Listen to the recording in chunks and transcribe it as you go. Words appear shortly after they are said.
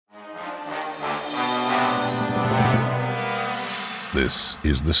This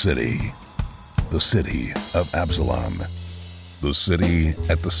is the city of Absalom, the city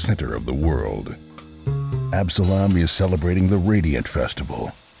at the center of the world. Absalom is celebrating the Radiant Festival,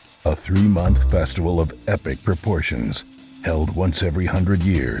 a 3-month festival of epic proportions held once every 100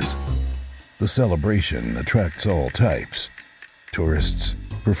 years. The celebration attracts all types: tourists,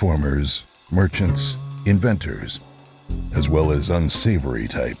 performers, merchants, inventors, as well as unsavory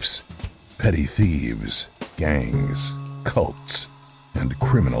types, petty thieves, gangs, cults, and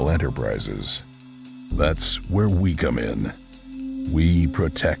criminal enterprises. That's where we come in. We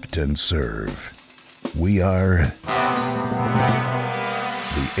protect and serve. We are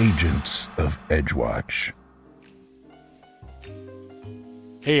the Agents of Edgewatch.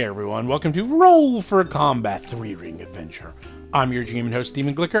 Hey everyone, welcome to Roll for Combat 3-Ring Adventure. I'm your GM and host,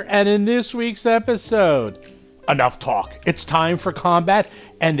 Demon Glicker, and in this week's episode, enough talk. It's time for combat,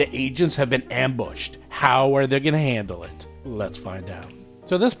 and the agents have been ambushed. How are they going to handle it? Let's find out.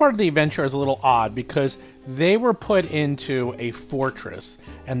 So this part of the adventure is a little odd because they were put into a fortress,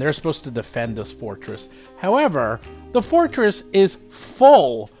 and they're supposed to defend this fortress. However, the fortress is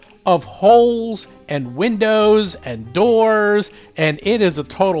full of holes and windows and doors, and it is a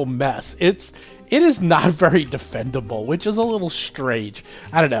total mess. It is not very defendable, which is a little strange.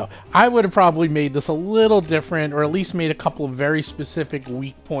 I don't know. I would have probably made this a little different, or at least made a couple of very specific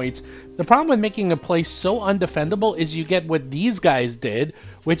weak points. The problem with making a place so undefendable is you get what these guys did,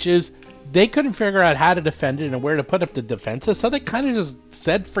 which is they couldn't figure out how to defend it and where to put up the defenses, so they kind of just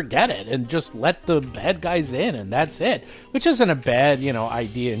said forget it and just let the bad guys in, and that's it, which isn't a bad,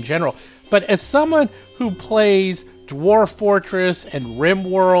 idea in general. But as someone who plays Dwarf Fortress and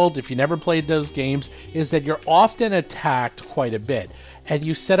RimWorld, if you never played those games, is that you're often attacked quite a bit. And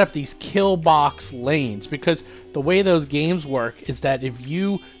you set up these kill box lanes, because the way those games work is that if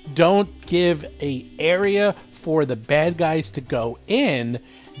you don't give an area for the bad guys to go in,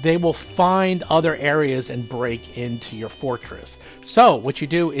 they will find other areas and break into your fortress. So what you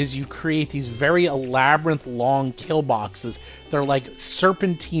do is you create these very elaborate long kill boxes. They're like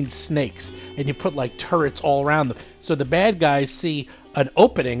serpentine snakes, and you put like turrets all around them. So the bad guys see an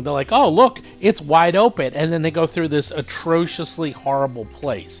opening, they're like, oh look, it's wide open, and then they go through this atrociously horrible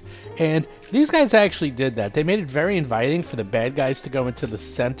place. And these guys actually did that. They made it very inviting for the bad guys to go into the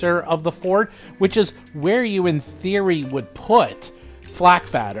center of the fort, which is where you in theory would put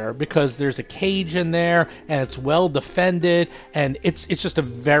Flakfatter, because there's a cage in there and it's well defended, and it's just a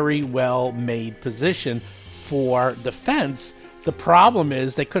very well made position for defense. The problem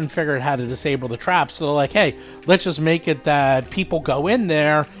is they couldn't figure out how to disable the traps, so they're like, hey, let's just make it that people go in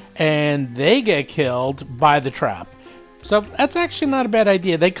there and they get killed by the trap. So that's actually not a bad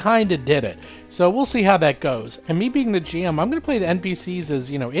idea. They kind of did it. So we'll see how that goes. And me being the GM, I'm going to play the NPCs as,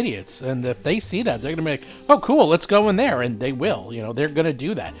 idiots. And if they see that, they're going to be like, oh, cool, let's go in there. And they will. They're going to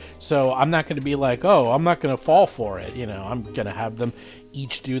do that. So I'm not going to be like, oh, I'm not going to fall for it. I'm going to have them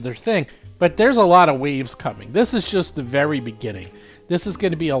each do their thing. But there's a lot of waves coming. This is just the very beginning. This is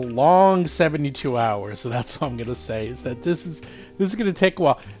going to be a long 72 hours. So that's what I'm going to say, is that this is going to take a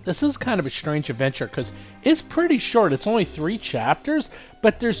while. This is kind of a strange adventure because it's pretty short. It's only 3 chapters,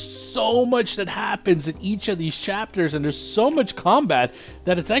 but there's so much that happens in each of these chapters, and there's so much combat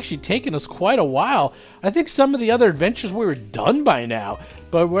that it's actually taken us quite a while. I think some of the other adventures we were done by now,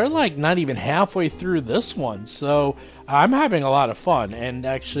 but we're like not even halfway through this one. So I'm having a lot of fun, and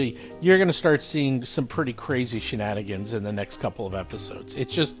actually you're going to start seeing some pretty crazy shenanigans in the next couple of episodes. It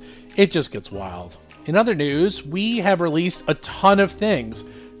just gets wild. In other news, we have released a ton of things.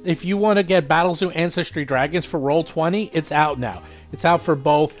 If you want to get Battlezoo Ancestry Dragons for Roll20, it's out now. It's out for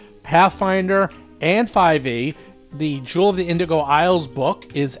both Pathfinder and 5e. The Jewel of the Indigo Isles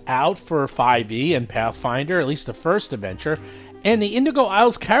book is out for 5e and Pathfinder, at least the first adventure. And the Indigo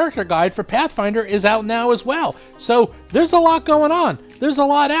Isles character guide for Pathfinder is out now as well. So there's a lot going on. There's a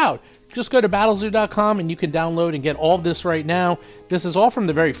lot out. Just go to battlezoo.com and you can download and get all of this right now. This is all from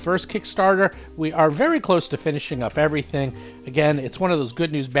the very first Kickstarter. We are very close to finishing up everything. Again, it's one of those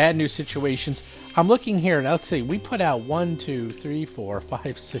good news, bad news situations. I'm looking here, now let's see, we put out 1, 2, 3, 4,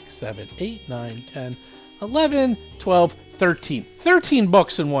 5, 6, 7, 8, 9, 10, 11, 12, 13. 13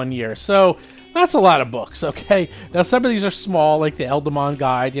 books in 1 year. So that's a lot of books, okay? Now some of these are small, like the Eldamon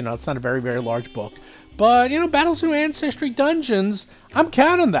Guide. It's not a very, very large book. But, Battlezoo Ancestry Dungeons, I'm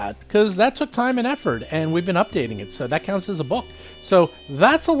counting that, because that took time and effort, and we've been updating it, so that counts as a book. So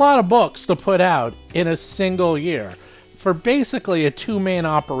that's a lot of books to put out in a single year for basically a 2-man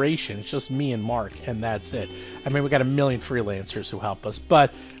operation. It's just me and Mark, and that's it. I mean, we got a million freelancers who help us,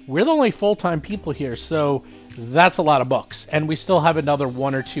 but we're the only full-time people here, so that's a lot of books. And we still have another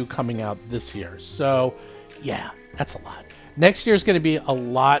 1 or 2 coming out this year. So, yeah, that's a lot. Next year is going to be a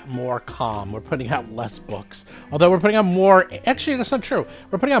lot more calm. We're putting out less books. Although we're putting out more... Actually, that's not true.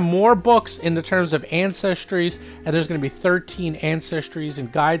 We're putting out more books in the terms of ancestries, and there's going to be 13 ancestries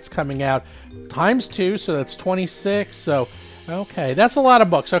and guides coming out times 2, so that's 26. So, okay, that's a lot of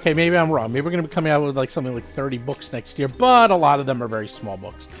books. Okay, maybe I'm wrong. Maybe we're going to be coming out with like something like 30 books next year, but a lot of them are very small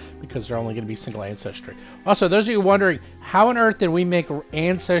books because they're only going to be single ancestry. Also, those of you wondering, how on earth did we make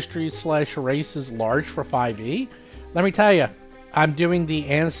ancestry/races large for 5e? Let me tell you, I'm doing the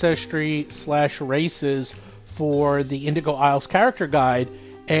ancestry/races for the Indigo Isles character guide,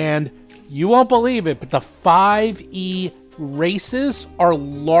 and you won't believe it, but the 5e races are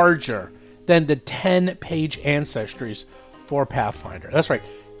larger than the 10-page ancestries for Pathfinder. That's right,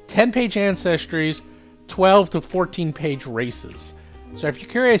 10-page ancestries, 12 to 14-page races. So if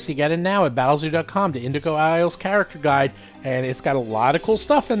you're curious, you get it now at battlezoo.com, the Indigo Isles character guide, and it's got a lot of cool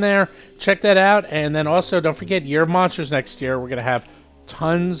stuff in there. Check that out, and then also don't forget Year of Monsters next year. We're going to have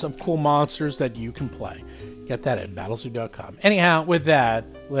tons of cool monsters that you can play. Get that at battlezoo.com. Anyhow, with that,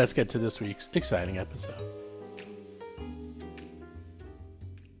 let's get to this week's exciting episode.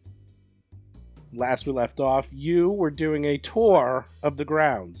 Last we left off, you were doing a tour of the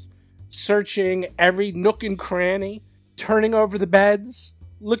grounds, searching every nook and cranny, turning over the beds,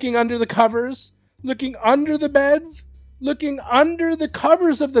 looking under the covers, looking under the beds, looking under the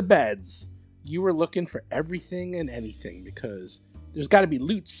covers of the beds. You were looking for everything and anything because there's got to be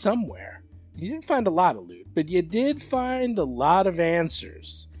loot somewhere. You didn't find a lot of loot, but you did find a lot of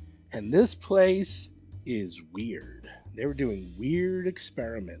answers. And this place is weird. They were doing weird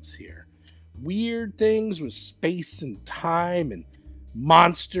experiments here. Weird things with space and time and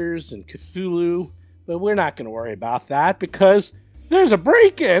monsters and Cthulhu. But we're not going to worry about that because there's a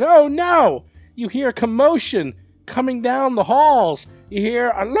break-in. Oh, no. You hear a commotion coming down the halls. You hear,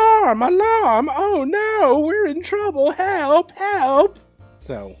 alarm, alarm. Oh, no, we're in trouble. Help, help.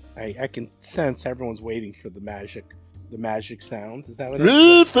 So I can sense everyone's waiting for the magic sound. Is that what it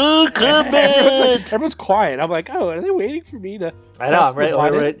is? Everyone's quiet. I'm like, oh, are they waiting for me to... I know, I'm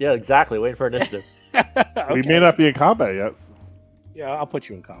right. Yeah, exactly. Waiting for initiative. Okay. We may not be in combat yet. Yeah, I'll put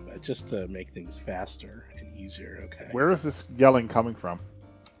you in combat just to make things faster and easier, okay? Where is this yelling coming from?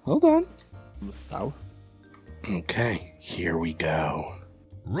 Hold on. From the south? Okay, here we go.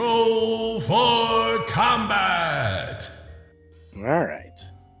 Roll for combat! Alright.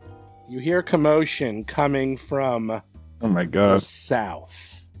 You hear commotion coming from Oh my the god. south.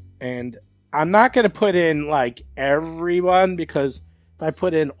 And I'm not going to put in, like, everyone, because if I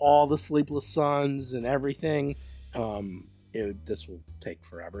put in all the Sleepless Suns and everything, this will take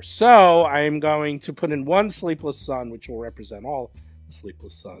forever. So I'm going to put in one Sleepless Sun, which will represent all the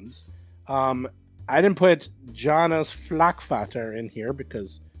Sleepless Suns. I didn't put Jonas Flakvater in here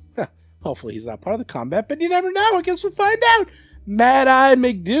because hopefully he's not part of the combat, but you never know. I guess we'll find out. Mad Eye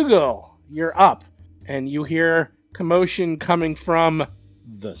McDougal, you're up. And you hear commotion coming from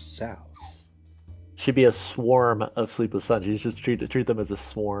the south. Should be a swarm of Sleepless Suns. You just treat them as a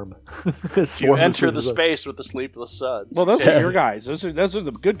swarm. You enter the space with the Sleepless Suns. Well, those are your guys. Those are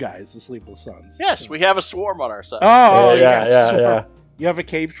the good guys, the Sleepless Suns. Yes, we have a swarm on our side. Oh, yeah. Super. You have a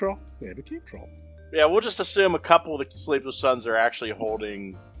cave troll? We have a cave troll. Yeah, we'll just assume a couple of the Sleepless Suns are actually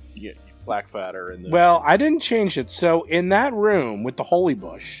holding Flakfatter in the... Well, I didn't change it. So in that room with the Holy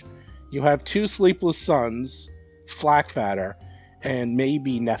Bush, you have two Sleepless Suns, Flakfatter, and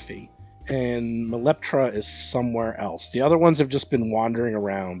maybe Nephi. And Meleptra is somewhere else. The other ones have just been wandering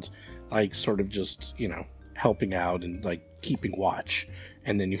around, like sort of just, helping out and like keeping watch.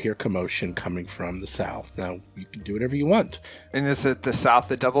 And then you hear commotion coming from the south. Now, you can do whatever you want. And is it the south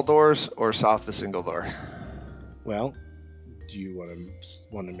the double doors or south the single door? Well, do you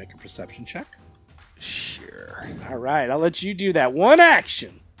want to make a perception check? Sure. All right, I'll let you do that. One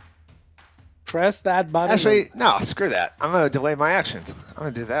action. Press that button. Actually, no, screw that. I'm going to delay my action. I'm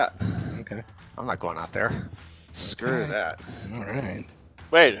going to do that. Okay. I'm not going out there. Screw that. All right.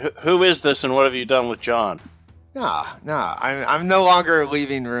 Wait, who is this and what have you done with John? Nah. I'm no longer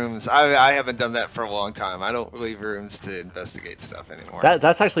leaving rooms. I haven't done that for a long time. I don't leave rooms to investigate stuff anymore.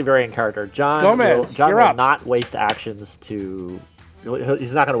 That's actually very in character. John Gomez, will you're up. not waste actions to...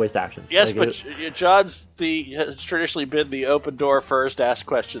 He's not going to waste actions. Yes, but John's has traditionally been the open door first, ask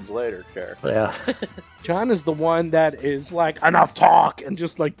questions later character. Yeah. John is the one that is like, enough talk, and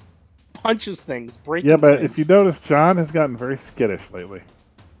just like punches things, breaking Yeah, but things. if you notice, John has gotten very skittish lately.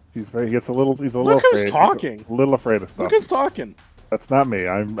 He gets a little Look who's afraid. talking. He's a little afraid of stuff. Look who's talking. That's not me.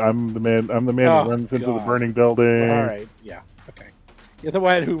 I'm the man who Oh, runs into the God. burning building. All right, yeah, okay. You're the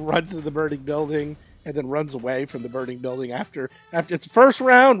one who runs into the burning building and then runs away from the burning building after it's first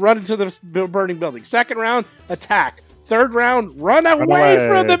round, run into the burning building. Second round, attack. third round, run away away.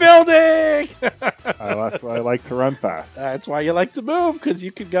 from the building. That's why I like to run fast. That's why you like to move, because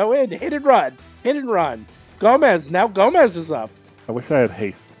you could go in, hit and run. Gomez is up. I wish I had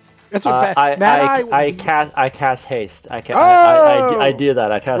haste. That's what I cast haste. I do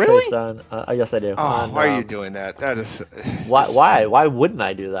that. I cast Really? haste on. Yes, I do. Oh, why are you doing that? That is. Why wouldn't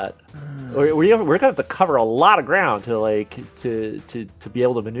I do that? We're gonna have to cover a lot of ground to be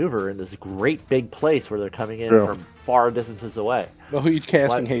able to maneuver in this great big place where they're coming in True. from far distances away. Well, who you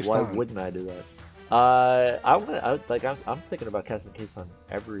casting haste Why on? wouldn't I do that? I'm thinking about casting haste on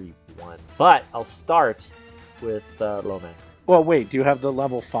everyone, but I'll start with Lomang. Well, wait, do you have the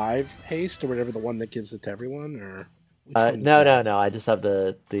level 5 haste or whatever, the one that gives it to everyone, or? which one do you have? No. I just have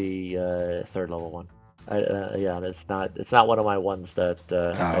the third level one. Yeah, it's not one of my ones that.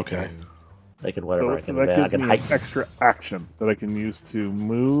 Okay. I can whatever. So that gives me an extra action that I can use to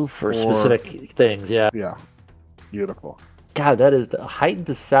move for specific things. Yeah. Yeah, beautiful. God, that is heightened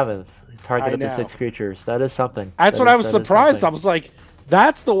to 7th. Target I up to know. 6 creatures. That is something. That's what I was surprised. I something. was like,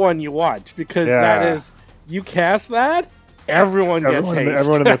 that's the one you want, because that Yeah. is, you cast that, everyone gets haste.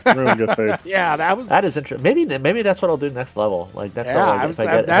 Everyone in this room gets haste. Yeah, that was. That is interesting. Maybe that's what I'll do next level. Like next Yeah, level, if I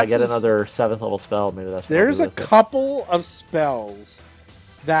get that's another 7th level spell, maybe that's. What There's I'll a do with it. couple of spells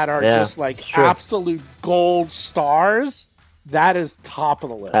that are Yeah, just like it's true. absolute gold stars. That is top of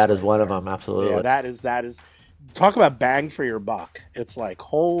the list. That is right one of there. them. Absolutely. Yeah, that is. Talk about bang for your buck. It's like,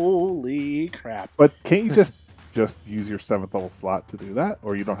 holy crap. But can't you just use your 7th level slot to do that,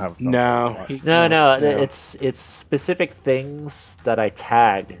 or you don't have a 7th level slot? No. It's specific things that I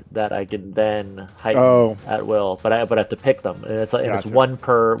tag that I can then heighten at will, but I have to pick them, and it's Gotcha. one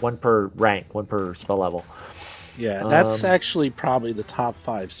per rank, one per spell level. Yeah, that's actually probably the top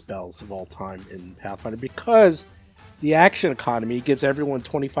 5 spells of all time in Pathfinder, because the action economy gives everyone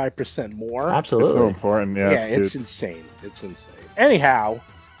 25% more. It's Absolutely. so important. Yeah, It's insane. It's insane. Anyhow,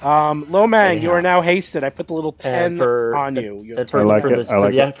 Lomang, you are now hasted. I put the little 10 on you. And I like it. I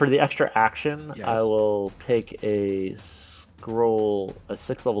like it. For the extra action, Yes. I will take a 6th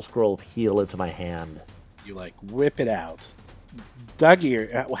level scroll of heal into my hand. You like whip it out.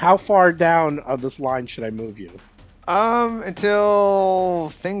 Dougie, how far down of this line should I move you? Until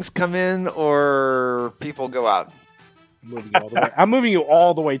things come in or people go out. I'm moving you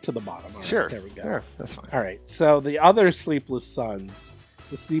all the way to the bottom. All right, Sure. there we go. Yeah, that's fine. All right. So the other Sleepless Sons,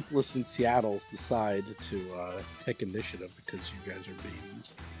 the Sleepless in Seattle's, decide to take initiative because you guys are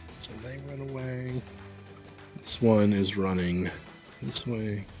babies. So they run away. This one is running this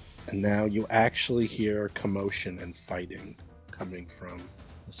way. And now you actually hear commotion and fighting coming from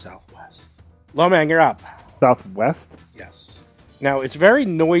the southwest. Lomang, you're up. Southwest. Yes. Now, it's very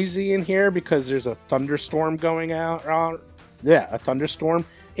noisy in here because there's a thunderstorm going out. Yeah, a thunderstorm.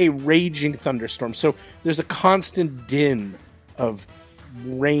 A raging thunderstorm. So there's a constant din of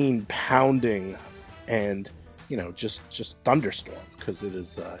rain pounding and, just thunderstorm, because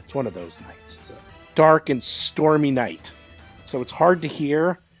it's one of those nights. It's a dark and stormy night. So it's hard to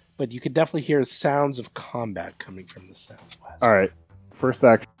hear, but you could definitely hear sounds of combat coming from the southwest. All right. First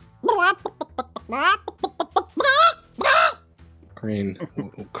action.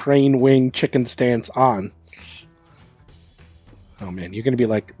 Crane wing chicken stance on. Oh man, you're gonna be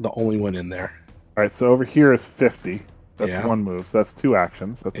like the only one in there. All right. So over here is 50. That's Yeah. one move. So that's 2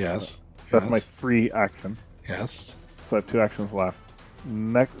 actions. That's Yes. my free action. Yes. So I have 2 actions left.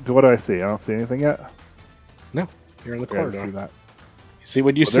 Next, what do I see? I don't see anything yet. No, you're in the Okay, I corridor. see that. See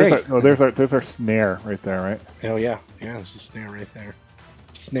what you There's our snare right there, right? Oh yeah, there's a snare right there.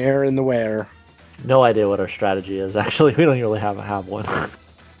 Snare in the where. No idea what our strategy is. Actually, we don't really have one.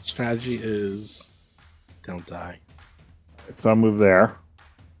 Strategy is don't die. So I'll move there,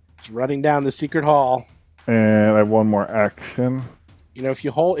 It's running down the secret hall. and I have one more action. If you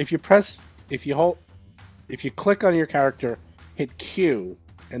click on your character, hit Q,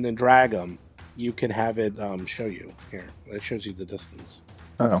 and then drag them, you can have it show you. Here, it shows you the distance.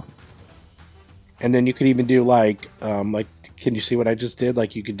 Oh, And then you could even do can you see what I just did?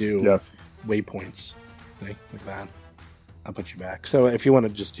 Like you could do yes. waypoints. See? Like that. I'll put you back. So if you want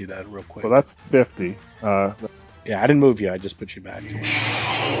to just do that real quick. So that's 50. Yeah, I didn't move you. I just put you back.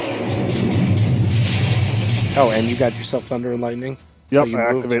 Oh, and you got yourself Thunder and Lightning? So Yep, you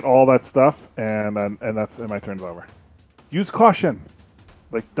I moved. activate all that stuff, and my turn's over. Use caution.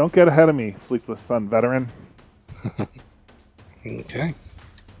 Don't get ahead of me, Sleepless Sun veteran. Okay.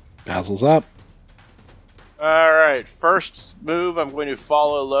 Basil's up. All right, first move, I'm going to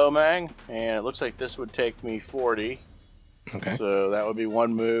follow Lomang, and it looks like this would take me 40. Okay. So that would be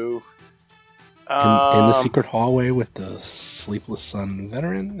one move. In the secret hallway with the Sleepless Sun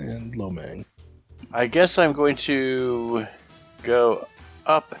veteran and Lomang. I guess I'm going to go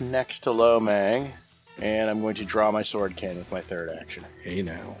up next to Lomang, and I'm going to draw my sword cane with my third action. Hey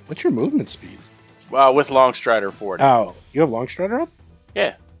now, what's your movement speed? With Longstrider 40. Oh, you have Longstrider up?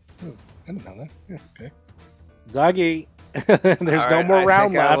 Yeah. I didn't know that. Yeah, okay. Dougie, there's All no right, more I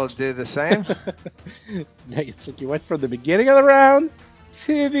round think I will left. do the same. It's like you went from the beginning of the round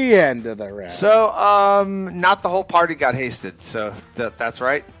to the end of the round. So, not the whole party got hasted. So that's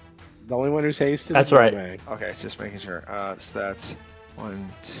right. The only one who's hasted That's is right. Lomang. Okay, just making sure. So that's 1,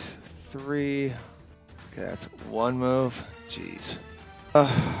 2, 3. Okay, that's one move. Jeez.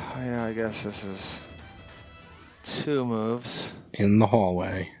 Yeah, I guess this is 2 moves. In the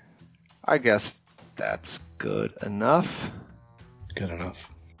hallway. I guess that's good enough. Good enough.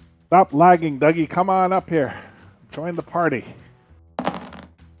 Stop lagging, Dougie. Come on up here. Join the party.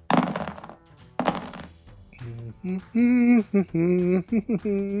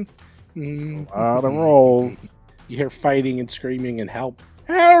 A lot of rolls. You hear fighting and screaming and help.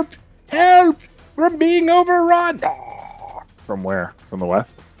 Help! Help! We're being overrun! Oh. From where? From the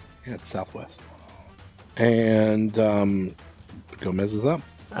west? Yeah, it's southwest. And Gomez is up.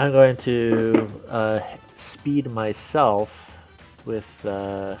 I'm going to speed myself with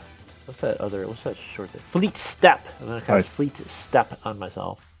what's that short thing? Fleet step. I'm going to cast Nice. fleet step on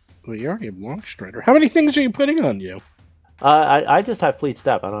myself. Well, you already have Longstrider. How many things are you putting on you? I just have fleet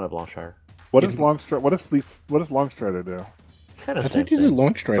step. I don't have Longstrider. What does Longstrider? What does Longstrider do? Kind of I same thought you did thing.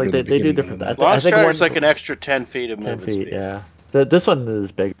 Longstrider. It's like at they the do beginning different. of I, that. I think Longstrider's one, like an extra 10 feet of 10 movement feet. speed. Yeah. This one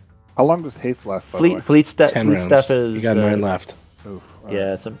is big. How long does haste last? By the way? Fleet step. 10 Fleet rounds. step is. You got 9 left. Oof, all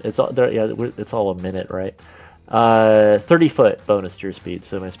Yeah, right. it's all there. Yeah, it's all a minute, right? 30-foot bonus to your speed,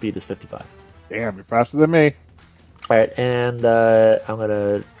 so my speed is 55. Damn, you're faster than me. All right, and I'm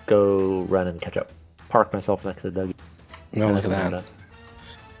gonna go run and catch up. Park myself next to Dougie. No, look at And that.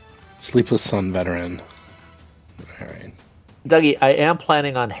 Sleepless Sun veteran. All right. Dougie, I am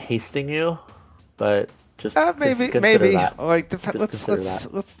planning on hasting you, but just Maybe, consider maybe. that. Like, let's. consider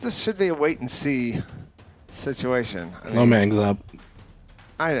that. This should be a wait and see situation. I mean, Lomang's up.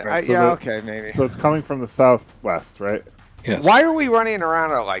 Right, so yeah, the- okay, maybe. So it's coming from the southwest, right? Yes. Why are we running around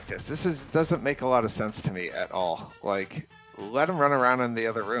it like this? Doesn't make a lot of sense to me at all. Like, let them run around in the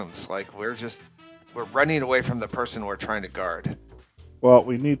other rooms. Like, we're running away from the person we're trying to guard. Well,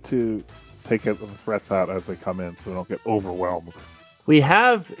 we need to take the threats out as they come in, so we don't get overwhelmed. We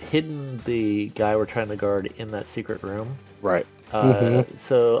have hidden the guy we're trying to guard in that secret room. Right.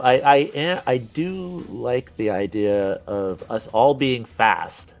 So I do like the idea of us all being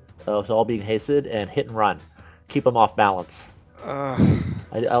fast, us all being hasted and hit and run, keep them off balance.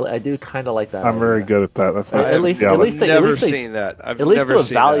 I do kind of like that. I'm very idea. good at that. That's my At least- specialty. at least they- Never seen that. I've At least never to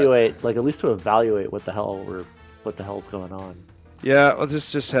seen that. evaluate what the hell's going on. Yeah,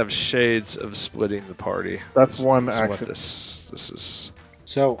 let's just have shades of splitting the party. That's one This is what action. this is.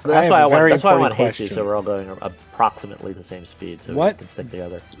 So That's why I want. very That's why I want important hasty, question. so we're all going approximately the same speed, so What? we can stick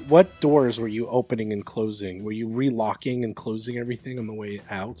together. What doors were you opening and closing? Were you relocking and closing everything on the way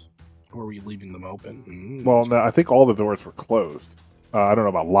out? Or were you leaving them open? Well, no, I think all the doors were closed. I don't know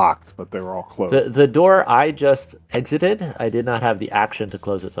about locked, but they were all closed. The door I just exited, I did not have the action to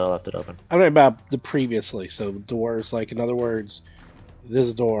close it, so I left it open. I'm talking about the previously. So doors, like, in other words,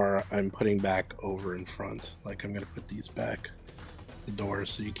 this door I'm putting back over in front. Like, I'm going to put these back, the doors,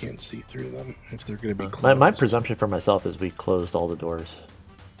 so you can't see through them if they're going to be closed. My presumption for myself is we closed all the doors.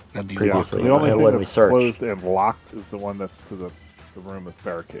 That'd be previous- locked. previously, The only when thing we that's searched. closed and locked is the one that's to the room that's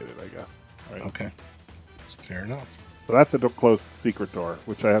barricaded, I guess. Right? Okay. Fair enough. So that's a closed secret door,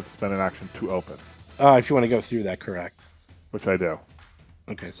 which I have to spend an action to open, If you want to go through that, correct. which I do.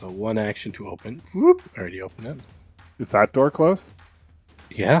 Okay, so one action to open. Whoop, already opened it. Is that door closed?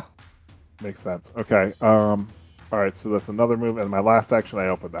 Yeah. Makes sense. Okay. All right. So that's another move, and my last action, I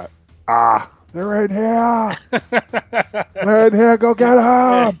opened that. Ah, they're right here. They're in here. Go get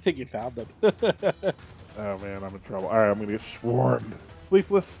I them. think you found them. Oh man, I'm in trouble. All right, I'm gonna get swarmed.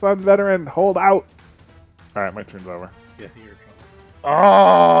 Sleepless Sun veteran, hold out. All right, my turn's over. Yeah, you're in trouble.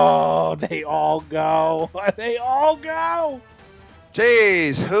 Oh, they all go. They all go.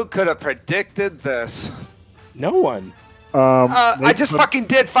 Jeez, who could have predicted this? No one. I just fucking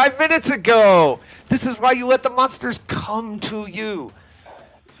did 5 minutes ago. This is why you let the monsters come to you.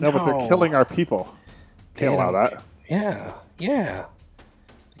 No, but they're No. killing our people. Can't allow that. Yeah. Yeah.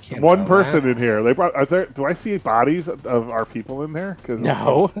 Can't One allow person that. in here. They brought. Are there? Do I see bodies of our people in there? Because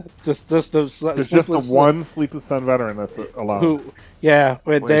No. just those. There's just the one Sleepless Sun veteran that's alone. Who? Yeah,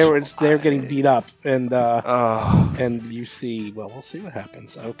 but they were Where's- getting beat up, and Oh, and you see. Well, we'll see what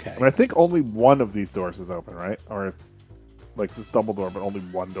happens. Okay. And I think only one of these doors is open, right? Or like this double door, but only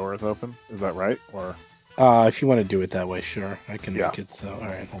one door is open. Is that right? Or If you want to do it that way, sure. I can Yeah. make it so. All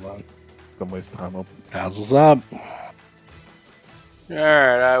right, hold on. don't waste time open? Basil's up.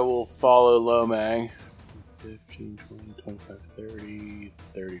 Alright, I will follow Lomang. 15, 20, 25, 30,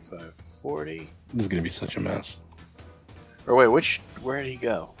 35, 40. This is going to be such a mess. Or wait, where did he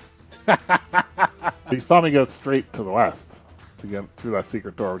go? You saw me go straight to the west to get through that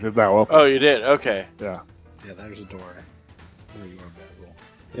secret door, which is now open. Oh, you did? Okay. Yeah. Yeah, there's a door. There you are, Basil.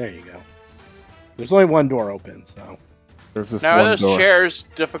 There you go. There's only one door open, so. There's this Now, one are those door. chairs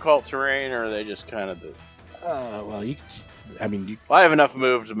difficult terrain, or are they just kind of... Well, you can just, I mean, you Well, I have enough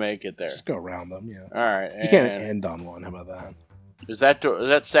move to make it there. just go around them, yeah. Alright, You can't and end on one. How about that? is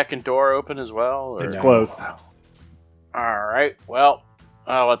that second door open as well? Or? It's No. closed. Alright, well,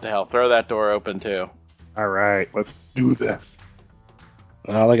 oh, what the hell. Throw that door open, too. All right, let's do this.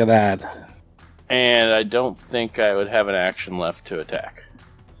 Oh, look at that. And I don't think I would have an action left to attack.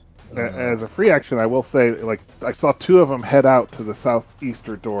 As a free action, I will say, like, I saw two of them head out to the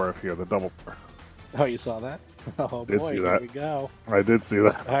southeastern door of here, the double door. Oh, you saw that? Oh, Did boy, see here that. we go. I did see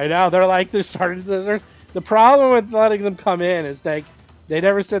that. I know. They're starting to... The problem with letting them come in is they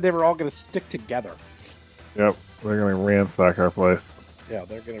never said they were all going to stick together. Yep, they're gonna ransack our place. Yeah,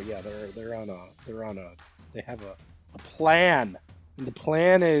 they're gonna. Yeah, they have a plan, and the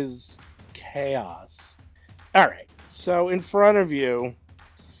plan is chaos. All right. So in front of you,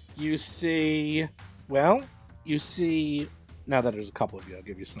 you see. Well, you see. Now that there's a couple of you, I'll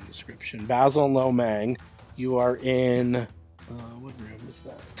give you some description. Basil and Lomang, you are in. What room is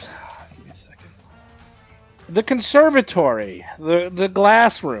that? Give me a second. The conservatory, the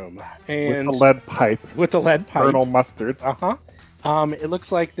glass room, and With the lead pipe, with the lead pipe. Colonel Mustard. It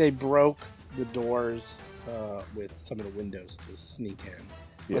looks like they broke the doors with some of the windows to sneak in.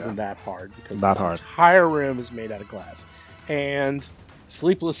 It wasn't that hard because Not this hard. entire room is made out of glass. And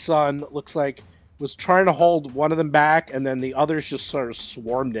Sleepless Sun looks like was trying to hold one of them back, and then the others just sort of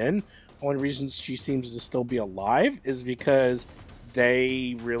swarmed in. Only reason she seems to still be alive is because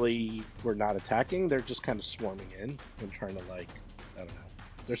they really were not attacking. They're just kind of swarming in and trying to, like, I don't know.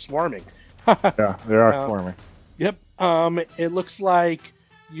 They're swarming. Yeah, they are swarming. Yep. It looks like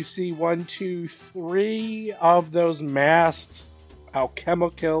you see 1, 2, 3 of those masked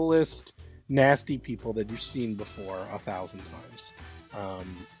alchemicalist nasty people that you've seen before 1,000 times.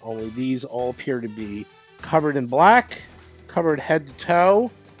 Only these all appear to be covered in black, covered head to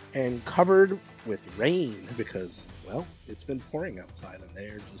toe, and covered with rain because, well, it's been pouring outside and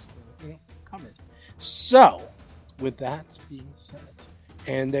they're just, covered. So, with that being said,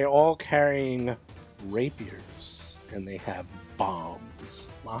 and they're all carrying rapiers, and they have bombs,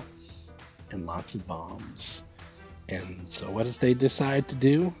 lots and lots of bombs. And so what does they decide to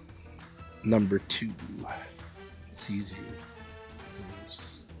do? Number 2 sees you.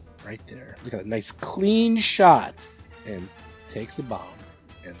 Moves right there. Look at that nice clean shot. And takes a bomb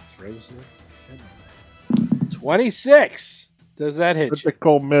and throws it. 26! Does that hit you?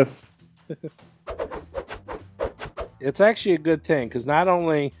 Critical miss. It's actually a good thing, because not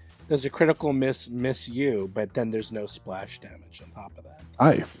only does a critical miss you, but then there's no splash damage on top of that.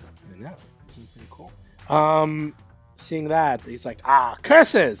 Nice. I know. This is pretty cool. Seeing that, he's like,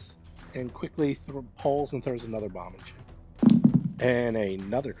 curses! And quickly pulls and throws another bomb at you. And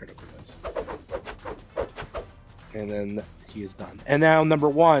another critical miss. And then he is done. And now number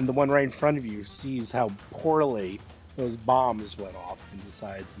 1, the one right in front of you, sees how poorly those bombs went off and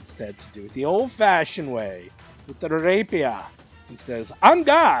decides instead to do it the old-fashioned way with the rapier. He says, "I'm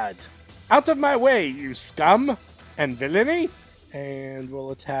God! Out of my way, you scum and villainy!" And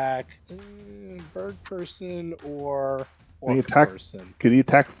will attack bird person or Can he orc attack? person. Can he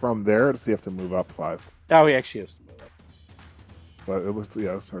attack from there, or does he have to move up 5? Oh, he actually has to move up. But it looks,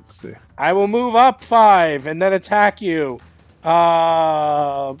 it's hard to see. I will move up 5 and then attack you.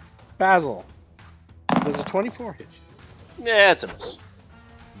 Basil. Does a 24 hit you? Yeah, it's a miss.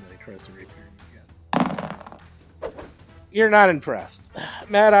 And then he tries to rapier you again. You're not impressed.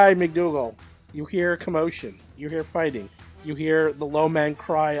 Mad Eye McDougal. You hear commotion. You hear fighting. You hear the low man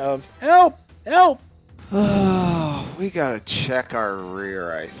cry of, "Help! Help!" We gotta check our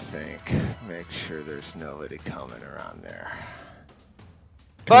rear, I think. Make sure there's nobody coming around there.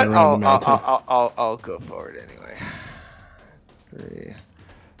 But Coming around the mountain. I'll go forward anyway. 3.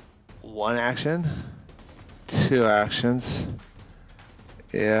 1 action. 2 actions.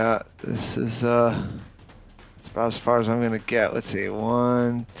 Yeah, this is it's about as far as I'm gonna get. Let's see.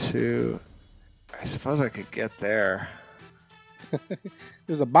 1, 2. I suppose I could get there.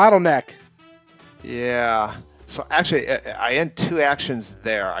 There's a bottleneck. Yeah. So actually, I end 2 actions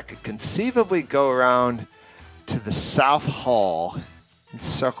there. I could conceivably go around to the south hall and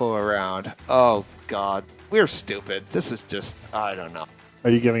circle around. Oh, God. We're stupid. This is just, I don't know. Are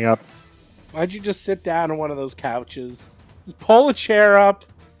you giving up? Why'd you just sit down on one of those couches? Just pull a chair up,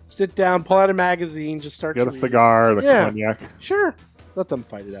 sit down, pull out a magazine, just start Get to a read. cigar, the Yeah. cognac. Sure. Let them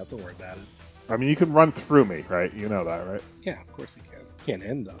fight it out. Don't worry about it. I mean, you can run through me, right? You know that, right? Yeah, of course you can. Can't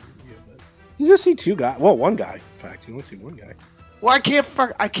end on you, but you just see two guys. Well, one guy. In fact, you only see one guy. Well, I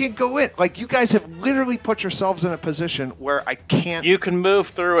can't go in. Like, you guys have literally put yourselves in a position where I can't. You can move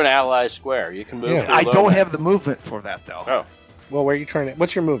through an ally square. You can move Yeah. through I don't Lomang. have the movement for that, though. Oh. Well, where are you trying to?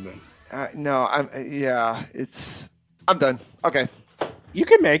 What's your movement? No, I'm done. Okay, You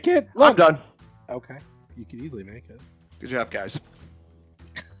can make it. I'm Look. done. Okay. You could easily make it. Good job, guys.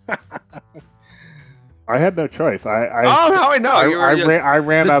 I had no choice. Oh, now I know. I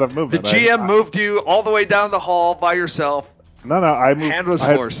ran out of The movement. GM moved you all the way down the hall by yourself. No, I moved. Hand was I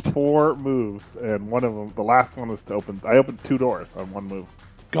had forced. 4 moves, and one of them, the last one, was to open. I opened 2 doors on one move.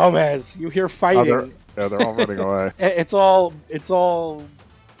 Gomez, you hear Oh, fighting. they're all running away. It's all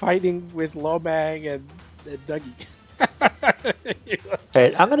fighting with Lomang and Dougie.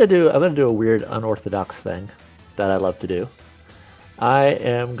 Alright, I'm gonna do a weird unorthodox thing that I love to do. I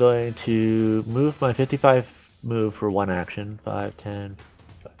am going to move my 55 move for 1 action, 5, 10.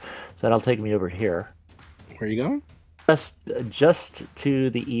 So that'll take me over here, Where are you going? just to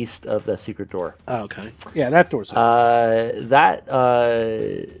the east of the secret door. Oh, okay. Yeah, that door's open.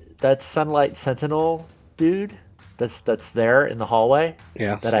 That Sunlight Sentinel dude that's there in the hallway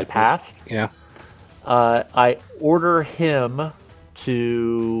Yeah. that I passed. Yeah. I order him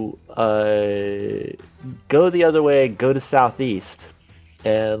to go the other way, go to southeast,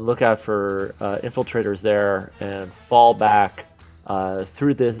 and look out for infiltrators there, and fall back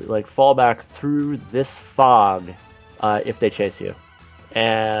through this fog if they chase you.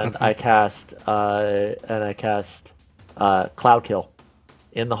 And I cast Cloud Kill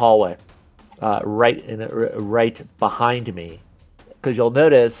in the hallway, right behind me. Because you'll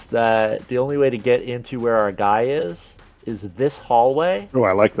notice that the only way to get into where our guy is this hallway Oh,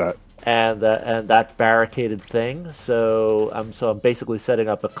 I like that. and that barricaded thing. So I'm basically setting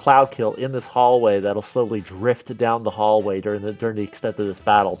up a Cloud Kill in this hallway that'll slowly drift down the hallway during the extent of this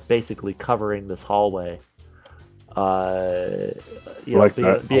battle, basically covering this hallway. Like being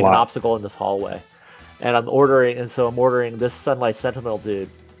that a an lot. obstacle in this hallway. And I'm ordering this Sunlight Sentinel dude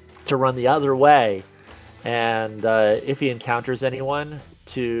to run the other way. And if he encounters anyone,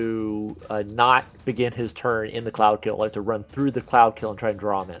 to not begin his turn in the Cloud Kill, like to run through the Cloud Kill and try and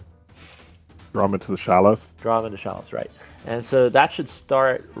draw him in. Draw them into the shallows. Draw him into shallows, right? And so that should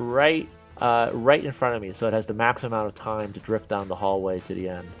start right in front of me, so it has the maximum amount of time to drift down the hallway to the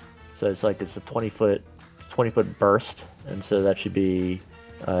end. So it's a 20-foot burst, and so that should be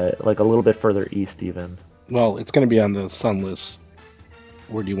like a little bit further east even. Well, it's going to be on the sunless.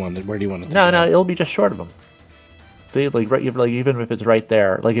 Where do you want it? No, it'll be just short of them. See, even if it's right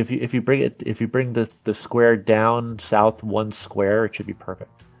there, like if you bring the square down south 1 square, it should be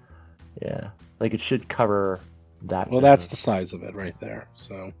perfect. Yeah, like it should cover that. Well, that's the size of it right there.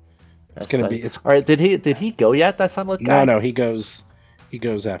 So it's going to be. It's all right. Did he go yet? That sunlit guy? No. He goes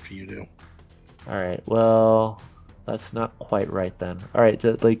after you do. All right. Well, that's not quite right then. All right.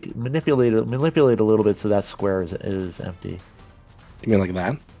 Like manipulate a little bit so that square is empty. You mean like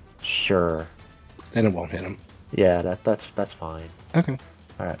that? Sure. Then it won't hit him. Yeah, that's fine. Okay.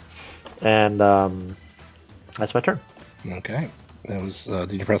 All right. And that's my turn. Okay. That was.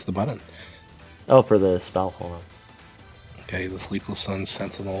 Did you press the button? Oh, for the spell. Hold on. Okay. The Sleepless Sun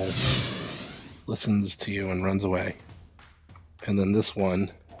Sentinel listens to you and runs away. And then this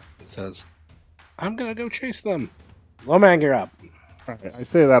one says, "I'm gonna go chase them." Lomang, you're up. All right, I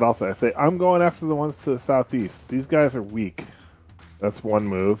say that also. I say I'm going after the ones to the southeast. These guys are weak. That's 1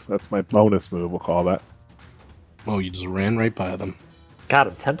 move. That's my bonus move. We'll call that. Oh, you just ran right by them. God,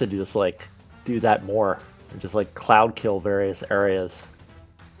 I'm tempted to just do that more and just Cloud Kill various areas.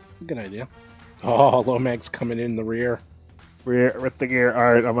 That's a good idea. Oh, Lomang's coming in the rear. We're with the gear.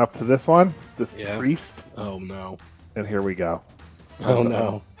 All right, I'm up to this one. This Yeah. priest, Oh no. and here we go. Oh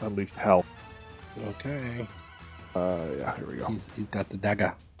no. Unleash hell. Okay. Yeah, here we go. He's got the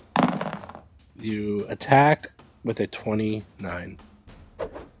dagger. You attack with a 29.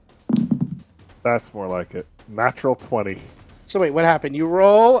 That's more like it. Natural 20. So wait, what happened? You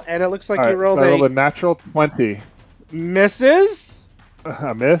roll, and it looks like All you right, rolled so I rolled a a natural 20. misses.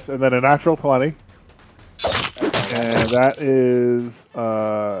 A miss, and then a natural 20. And that is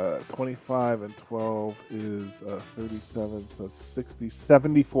 25 and 12 is 37, so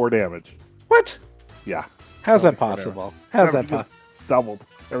 74 damage. What? Yeah. How's that 74 possible? damage. How's that possible? It's doubled.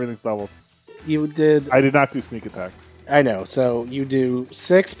 Everything's doubled. You did. I did not do sneak attack. I know. So you do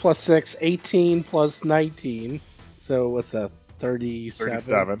 6 plus 6, 18 plus 19. So what's that?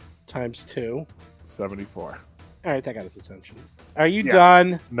 37 times 2. 74. All right, that got his attention. Are you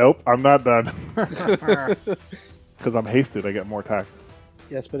done? Nope, I'm not done. Because I'm hasted, I get more attack.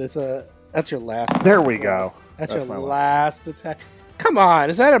 Yes, but that's your last. There we go. That's your last attack. Come on,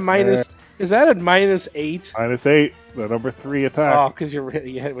 is that a minus? Is that a minus 8? -8, the number 3 attack. Oh, because you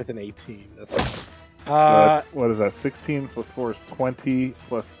hit with an 18. So that's, what is that? 16 plus 4 is 20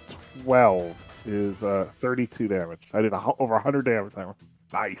 plus 12 is 32 damage. I did over 100 damage.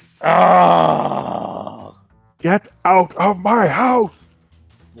 Nice. Oh. Get out of my house!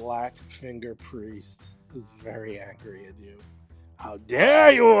 Blackfinger Priest is very angry at you. How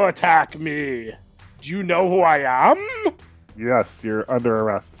dare you attack me? Do you know who I am? Yes, you're under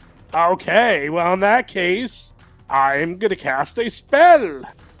arrest. Okay, well in that case, I'm gonna cast a spell.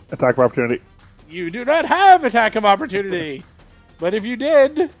 Attack of opportunity. You do not have attack of opportunity. But if you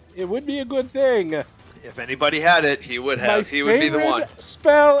did, it would be a good thing. If anybody had it, he would have. He would be the one.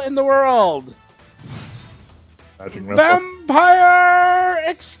 Spell in the world. Magic missile. Vampire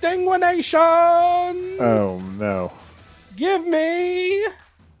Extinguination! Oh no. Give me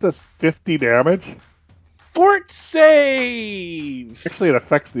Does 50 damage? fort save! Actually, it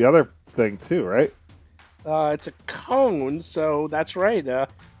affects the other thing too, right? It's a cone, so that's right. The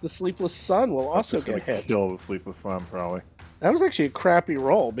Sleepless Sun will also It's get gonna hit. kill the Sleepless Sun, probably. That was actually a crappy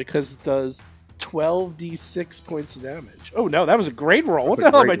roll because it does 12d6 points of damage. Oh no, that was a great roll. What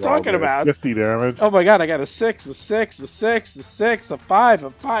the hell am I talking about? 50 damage. Oh my god, I got a 6, a 6, a 6, a 6, a 5, a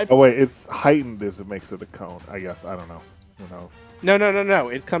 5. Oh wait, it's heightened as it makes it a cone. I guess I don't know. Who knows? No.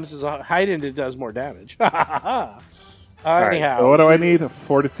 It comes as a heightened. It does more damage. Anyhow, Right, so what do I need? A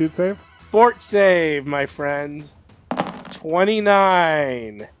fortitude save? Fort save, my friend.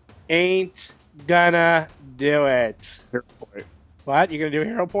 29. Ain't gonna do it. Hero point. What? You gonna do a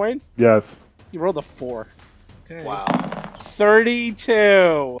hero point? Yes. You rolled a 4. Okay. Wow.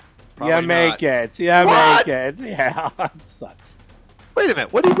 32. Probably you make not. it. You What? make it. Yeah, it sucks. Wait a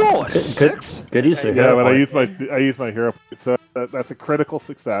minute. What did he roll? A 6? Good use of Yeah, hero but point. I use my hero point. So that's a critical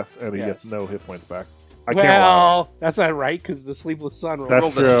success, and he Yes. gets no hit points back. I can't allow it. Well, that's not right because the Sleepless Sun rolled That's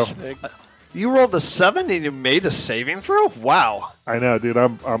a true. 6. You rolled a 7 and you made a saving throw? Wow. I know, dude.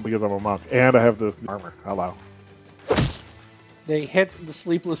 I'm because I'm a monk, and I have this armor. Hello. They hit the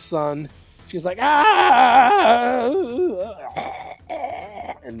Sleepless Sun. She's like, ah!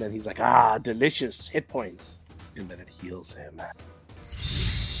 And then he's like, ah, delicious hit points. And then it heals him.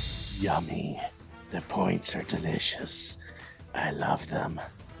 Yummy. The points are delicious. I love them.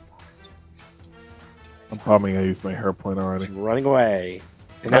 I'm bumming. I used my hero point already. She's running away.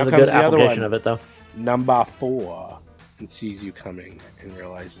 And That was now a good comes the other application one, of it, though. number 4, and sees you coming and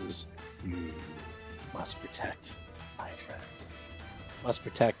realizes, must protect my friend. Must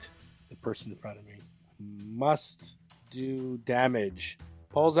protect the person in front of me. Must do damage.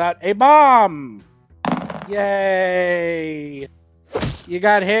 Pulls out a bomb! Yay! You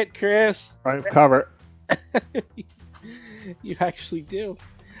got hit, Chris. I have cover. You actually do.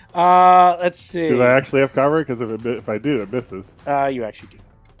 Let's see. Do I actually have cover? Because if I do, it misses. You actually do.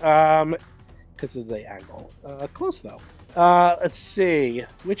 Because of the angle. Close though. Let's see.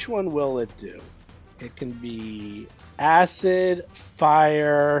 Which one will it do? It can be acid,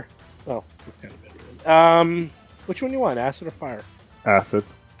 fire. Oh, that's kind of better. Which one you want? Acid or fire? Acid.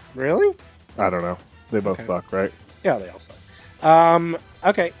 Really? I don't know. They both Okay. suck, right? Yeah, they all suck.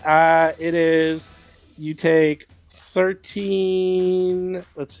 Okay. It is. You take 13.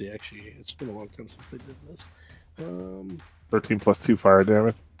 Let's see. Actually, it's been a long time since I did this. 13 plus 2 fire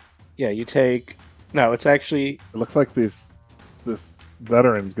damage. Yeah, you take. No, it's actually. It looks like this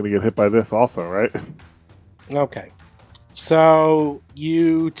veteran's going to get hit by this also, right? Okay. So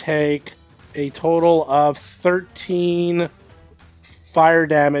you take a total of 13 fire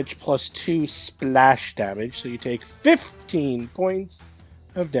damage plus 2 splash damage. So you take 15 points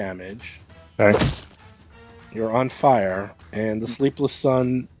of damage. Okay. You're on fire. And the Sleepless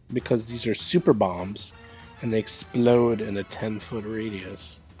Sun, because these are super bombs, and they explode in a 10-foot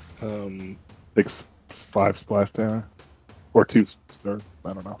radius. 5 splash damage. Or 2, or,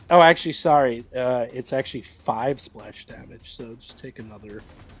 I don't know. Oh, actually, sorry. It's actually 5 splash damage, so just take another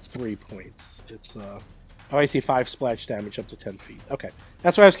 3 points. It's I see 5 splash damage up to 10 feet. Okay,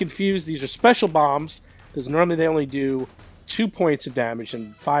 that's why I was confused. These are special bombs because normally they only do 2 points of damage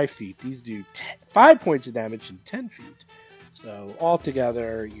in 5 feet. These do 5 points of damage in 10 feet. So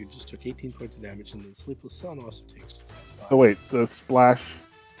altogether, you just took 18 points of damage, and then Sleepless Sun also takes. Oh, wait. The splash.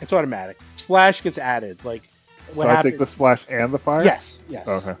 It's automatic. Splash gets added. Like So I take the splash and the fire? Yes.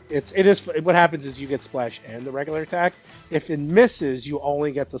 Okay. It is. What happens is you get splash and the regular attack. If it misses, you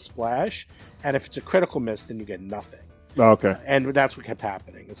only get the splash, and if it's a critical miss, then you get nothing. Okay. And that's what kept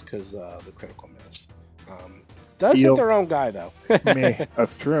happening. It's because the critical miss. Does hit their own guy though. Me.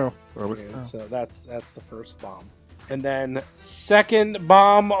 That's true. So that's the first bomb, and then second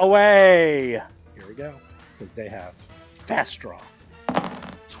bomb away. Here we go, because they have fast draw.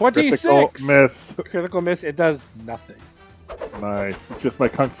 26 critical miss. It does nothing. Nice. It's just my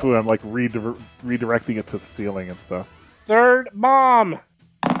kung fu. I'm like redirecting it to the ceiling and stuff. Third bomb.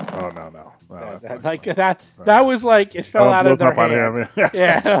 Oh no. That was like it fell out of their hand.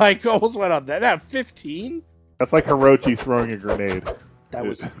 Yeah, like almost went on that. 15. That's like Hirochi throwing a grenade. I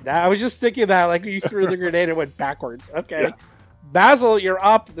was just thinking that, like you threw the grenade and went backwards. Okay, Yeah. Basil, you're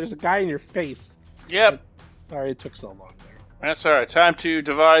up. There's a guy in your face. Yep. Sorry it took so long there. That's all right. Time to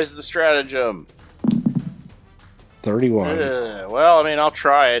devise the stratagem. 31. Well, I mean, I'll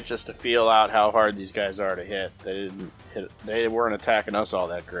try it just to feel out how hard these guys are to hit. They weren't attacking us all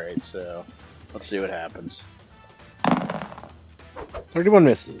that great, so let's see what happens. 31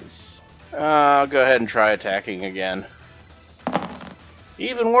 misses. I'll go ahead and try attacking again.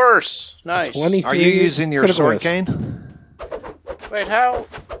 Even worse. Nice. 23 Are you using your critical sword miss. cane? Wait, how?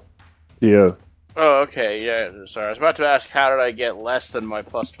 Yeah. Oh, okay. Yeah, sorry. I was about to ask how did I get less than my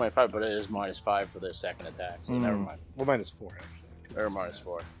plus 25, but it is -5 for the second attack. So never mind. Well, -4 actually. Or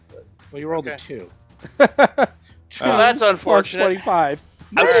 -4. But... Well, you rolled Okay. a 2. Well, that's unfortunate. 25.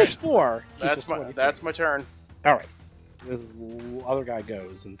 Alright. -4. That's my turn. All right. This other guy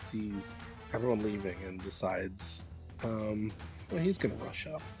goes and sees everyone leaving and decides, well, he's going to rush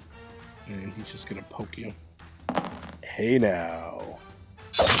up. And he's just going to poke you. Hey, now.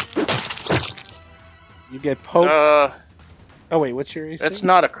 You get poked. Oh, wait, what's your AC? That's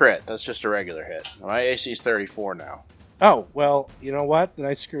not a crit. That's just a regular hit. My AC is 34 now. Oh, well, you know what? Then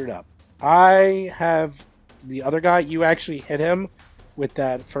I screwed up. I have the other guy. You actually hit him with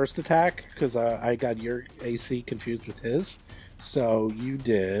that first attack because I got your AC confused with his. So you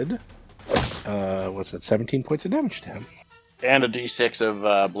did, what's that, 17 points of damage to him. And a d6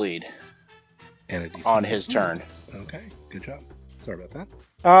 of bleed. And a DC. On his turn. Okay, good job. Sorry about that.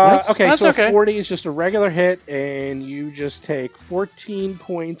 That's so okay. 40 is just a regular hit, and you just take 14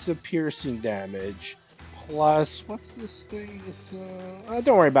 points of piercing damage. Plus, what's this thing?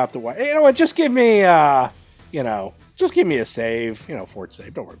 Don't worry about the way. You know what? Just give me, just give me a save. Fort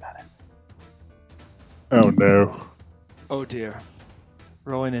save. Don't worry about it. Oh no. Oh dear.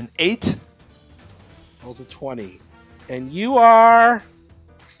 Rolling an 8. Rolls a 20, and you are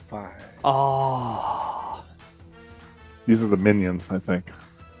fine. Oh. These are the minions, I think.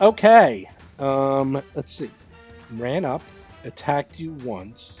 Okay. Let's see. Ran up, attacked you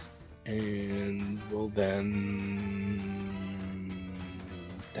once, and will then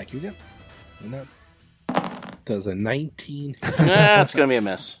attack you again. And that does a 19. That's going to be a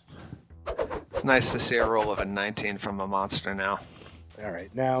miss. It's nice to see a roll of a 19 from a monster now. All right.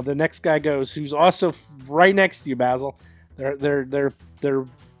 Now the next guy goes, who's also right next to you, Basil. They're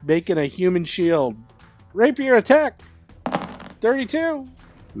making a human shield. Rapier attack. 32.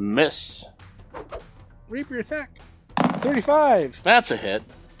 Miss. Rapier attack. 35. That's a hit.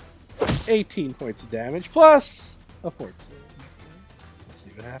 18 points of damage plus a fort save. Let's see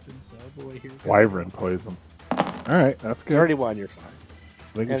what happens. Oh boy, here we go. Wyvern poison. Alright, that's good. 31, you're fine.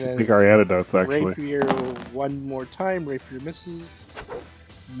 I think we And should then pick our antidotes, actually. Rapier one more time. Rapier misses.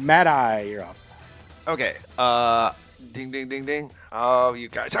 Mad Eye, you're up. Okay. Ding, ding, ding, ding. Oh, you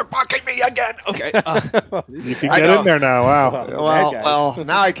guys are bucking me again. Okay. You can I get know. in there now, wow. Well,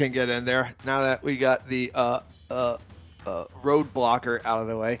 now I can get in there. Now that we got the road blocker out of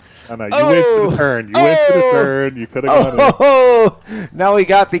the way. Oh, no, you wasted a turn. You wasted a turn. You could have gone in. Oh, now we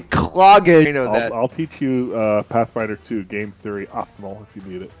got the cloggage. You know that. I'll teach you Pathfinder 2 game theory optimal if you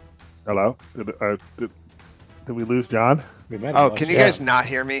need it. Hello? Did we lose John? We might have Oh, lost can you you. guys not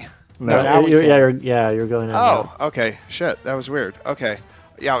hear me? No. now we You're going in. Oh, okay. Shit, that was weird. Okay.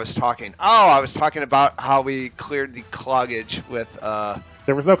 Yeah, I was talking. Oh, I was talking about how we cleared the cloggage with.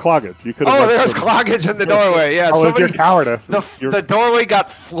 There was no cloggage. You could have. Oh, there was cloggage in the doorway. Yeah, Oh, it's your cowardice. The doorway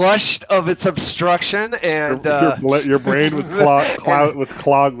got flushed of its obstruction, and your brain was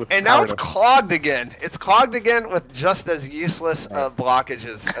clogged with. and now it's cowardice. clogged again. It's clogged again with just as useless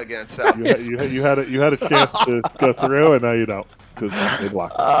blockages against that. You had a chance to go through, and now you don't because they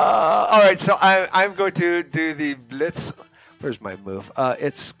blocked. All right, so I'm going to do the blitz. Where's my move?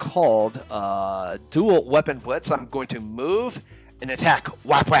 It's called dual weapon blitz. I'm going to move and attack.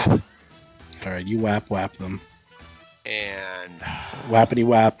 Whap whap. All right, you whap them. And Whappity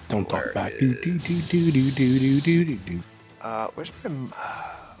whap. Don't Where talk back. where's my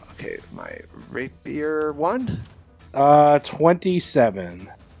my rapier one? 27.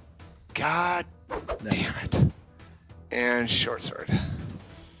 God damn it! And short sword,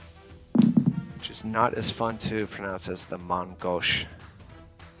 which is not as fun to pronounce as the Mongosh.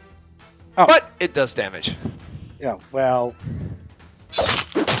 Oh. But it does damage. Yeah, well,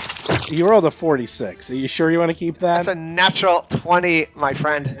 you rolled a 46. Are you sure you want to keep that? That's a natural 20, my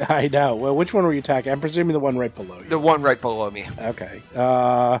friend. I know. Well, which one were you attacking? I'm presuming the one right below you. The one right below me. Okay.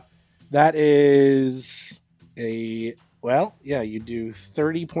 That is a... Well, yeah, you do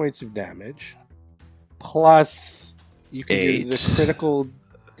 30 points of damage. Plus, you can do the critical...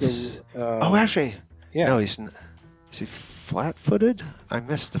 oh, actually, yeah. no, is he flat-footed? I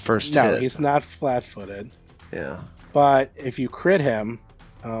missed the first No, hit. he's not flat-footed. Yeah. But if you crit him...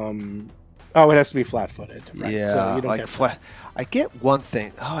 it has to be flat-footed. Right? Yeah, So you don't like get flat. I get one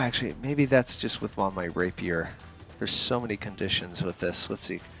thing. Oh, actually, maybe that's just with my rapier. There's so many conditions with this. Let's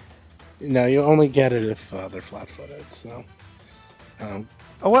see. No, you only get it if they're flat-footed. So, Oh,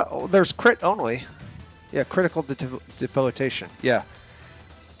 well, there's crit only. Yeah, critical debilitation. Yeah.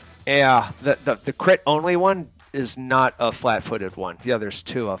 Yeah, the crit only one is not a flat-footed one. Yeah, there's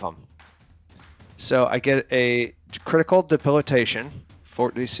two of them. So I get a critical debilitation,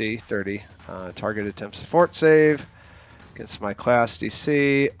 fort DC 30. Target attempts a fort save against my class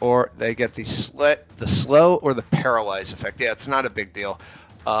DC, or they get the slow or the paralyze effect. Yeah, it's not a big deal.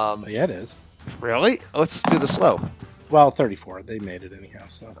 yeah, it is. Really? Let's do the slow. Well, 34. They made it anyhow,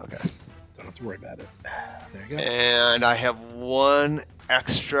 so Okay. don't have to worry about it. There you go. And I have one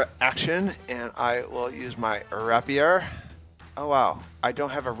extra action, and I will use my rapier. Oh, wow. I don't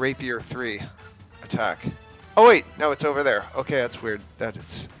have a rapier 3 attack. Oh, wait. No, it's over there. Okay, that's weird. That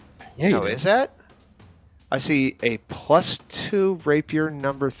it's... Yeah, you No, do. is that? I see a +2 rapier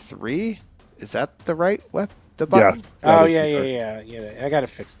number 3. Is that the right the button? Yes. Oh, that is yeah. correct. I gotta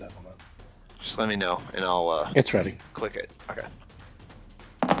fix that one. Just let me know, and I'll It's ready. click it. Okay.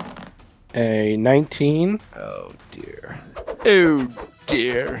 A 19. Oh, dear. Oh,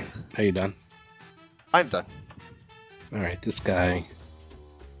 dear. Are you done? I'm done. All right, this guy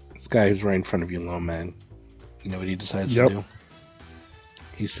who's right in front of you, low man. You know what he decides Yep. to do?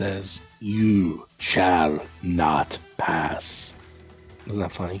 He says, "You shall not pass." Isn't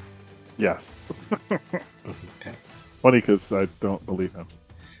that funny? Yes. Okay. It's funny because I don't believe him.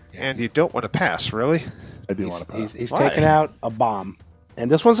 And you don't want to pass, really? I do want to pass. He's Why? taking out a bomb, and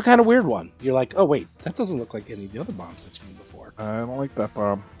this one's a kind of weird one. You're like, oh wait, that doesn't look like any of the other bombs I've seen before. I don't like that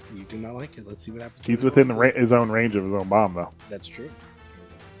bomb. You do not like it. Let's see what happens. He's when within it rolls. his own range of his own bomb, though. That's true.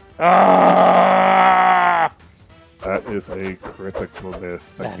 Ah! That is a critical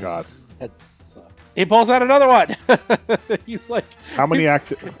miss. Thank God. That's. He pulls out another one. He's like, How many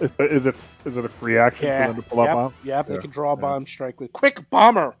action? Is it a free action for them to pull up bomb? Yep, you Yeah, can draw a yeah. bomb strike with quick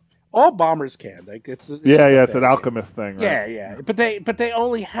bomber. All bombers can. Like it's just Yeah, a it's an thing. alchemist thing, right? Yeah. But they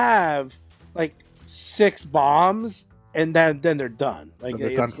only have like 6 bombs, and then they're done. Like And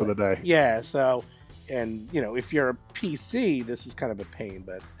they're done it's for the day. Yeah. So, and if you're a PC, this is kind of a pain,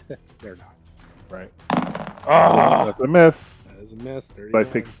 but they're not. Right. Oh, That's a miss. that is a miss. Did I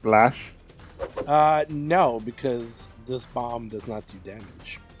say splash? No, because this bomb does not do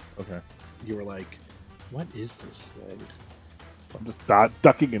damage. Okay. You were like, what is this thing? I'm just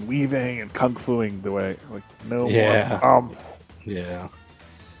ducking and weaving and kung fuing the way. Like, no Yeah. more. Yeah.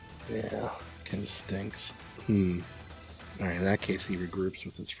 Kind of stinks. All right, in that case, he regroups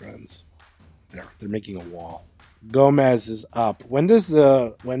with his friends. They're making a wall. Gomez is up. When does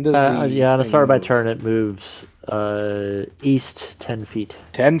the On the thing start of my move? turn, it moves east 10 feet.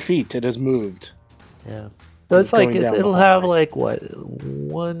 10 feet. It has moved. Yeah. So It's it's like going down the it'll have hallway. like what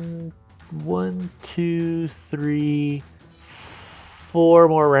 1, 2, 3, 4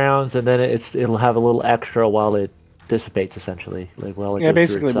 more rounds, and then it'll have a little extra while it dissipates, essentially, like while it Yeah, goes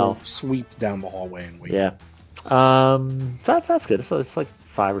through basically we'll itself. sweep down the hallway and wait. Yeah. That's good. So it's like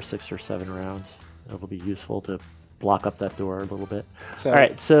 5 or 6 or 7 rounds. It'll be useful to block up that door a little bit. So All right,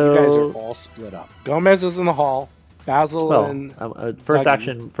 you guys so are all split up. Gomez is in the hall. Basil and first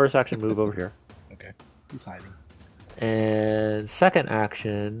Dougie. action, move over here. Okay, he's hiding. And second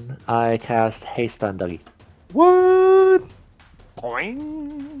action, I cast haste on Dougie. What?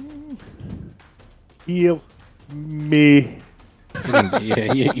 Boing. Heal me.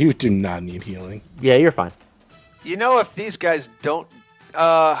 Yeah, you do not need healing. Yeah, you're fine. You know, if these guys don't...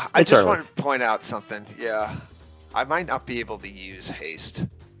 I It's just early. want to point out something. Yeah. I might not be able to use haste.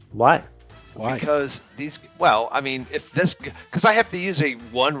 Why? Why? Because these... Well, I mean, if this... Because I have to use a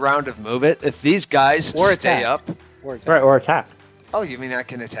 1 round of move it. If these guys Or stay attack. up... Or attack. Right, or attack. Oh, you mean I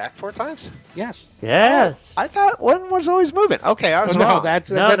can attack 4 times? Yes. Yes. I thought one was always moving. Okay, I was No, wrong. that's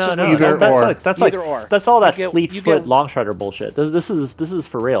No, just no, no. either That's or. like that's all that You get- fleet you foot get- long strider bullshit. This is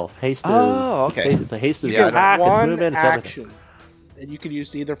for real. Haste is. Oh, okay. The haste is Yeah, attack. It's one movement. It's everything. action that you could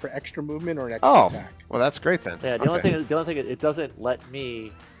use either for extra movement or an extra Oh, attack. well, that's great then. Yeah. The only thing it doesn't let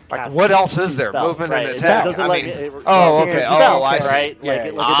me. Like, cast what else is two there? spells, Movement right. and It attack. doesn't I let mean, me- oh, yeah, okay. spell, Oh, I see. Right? Yeah, Like, yeah.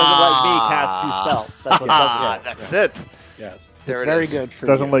 it doesn't let me cast 2 spells. That's what it doesn't. That's it. Yes. There it's it very is. good for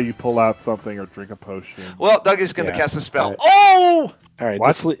Doesn't you. let you pull out something or drink a potion. Well, Dougie's going to Yeah. cast a spell. Right. Oh! All right,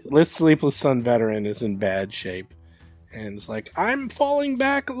 What? this Sleepless Sun veteran is in bad shape, and it's like, I'm falling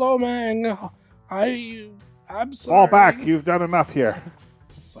back, Lomang. I'm sorry. Fall back. You've done enough here.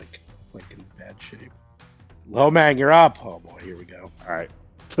 It's like in bad shape. Lomang, you're up. Oh boy, here we go. All right.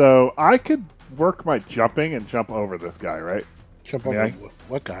 So I could work my jumping and jump over this guy, right? Jump Yeah. over.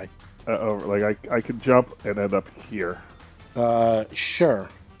 What guy? Over. Like I could jump and end up here. Sure.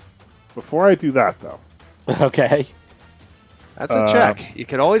 Before I do that, though, Okay. That's a check. You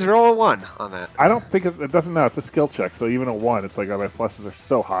could always roll a 1 on that. I don't think it doesn't know. It's a skill check, so even a 1, it's like my pluses are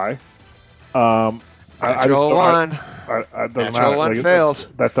so high. I just Natural don't- 1. it doesn't Natural matter. 1 Like, fails.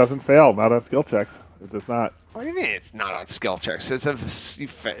 That doesn't fail. Not on skill checks. It does not. What do you mean it's not on skill checks? It's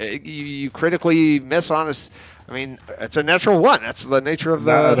you critically miss on us. I mean, it's a natural 1. That's the nature of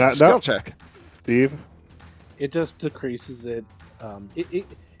the No. skill check. Steve, It just decreases it.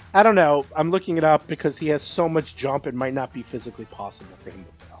 I don't know. I'm looking it up because he has so much jump. It might not be physically possible for him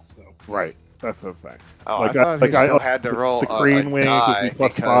to fail. So right? That's what I'm saying. Oh, Like I thought like he still had to roll the a green wing die gives you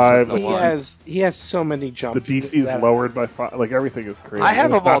plus because 5. of the he one. has so many jump. The DC is that- lowered by 5. Like everything is crazy. I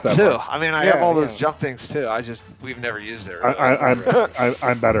have It's them all not that too. hard. I mean, I Yeah, have all those yeah. jump things too. We've never used it.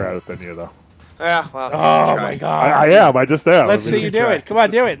 I'm better at it than you, though. Yeah, well, Oh try. my god! I am. I just am. Let's I see mean, you do it. Come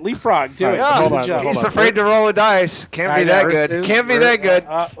on, do it. Leapfrog, do it. Yeah, Do the hold on, jump. hold He's on. afraid to roll a dice. Can't be I that know. good. Can't be that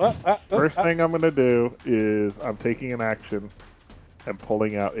good. First thing I'm going to do is I'm taking an action and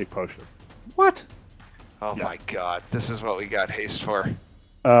pulling out a potion. What? Oh Yes. my god, this is what we got haste for.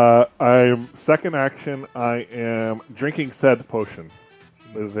 I'm second action. I am drinking said potion.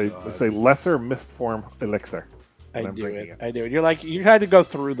 It's a lesser mist form elixir. I And I'm do drinking it. it. I do it. You're like you had to go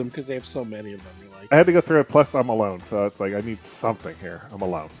through them because they have so many of them. You're like, I had to go through it. Plus, I'm alone, so it's like I need something here. I'm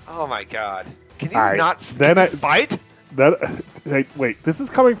alone. Oh my god. Can you All right, not then I- fight? That hey, wait, this is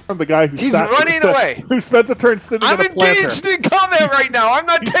coming from the guy who He's running away. Who spends a turn sitting I'm in a planter. engaged in combat right now. I'm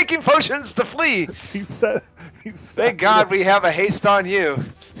not taking potions to flee. He said. Thank God we have a haste on you.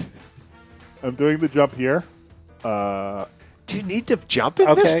 I'm doing the jump here. Do you need to jump in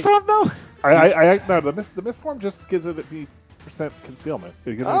Okay. this form though? No, the mist form just gives it a % concealment.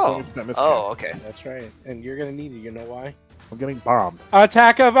 It gives it Oh. 20% mist Oh, chance. okay. that's right. And you're gonna need it. You know why? I'm getting bombed.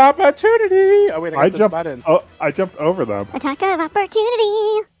 Attack of opportunity. Oh wait, I got the button. I jumped over them. Attack of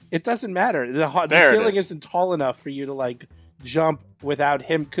opportunity. It doesn't matter. The There it ceiling is. isn't tall enough for you to like jump without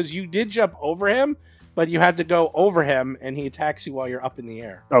him because you did jump over him, but you had to go over him and he attacks you while you're up in the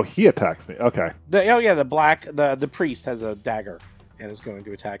air. Oh, he attacks me. Okay. The priest has a dagger and is going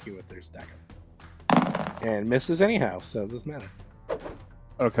to attack you with his dagger and misses anyhow, so it doesn't matter.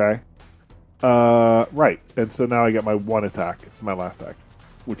 Okay. Right. And so now I get my one attack. It's my last attack,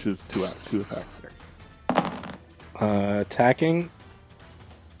 which is two attacks there. Attacking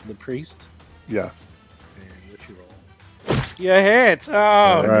the priest. Yes. And what you roll? You hit. Oh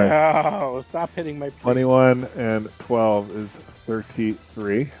right. no! Stop hitting my priest. 21 and 12 is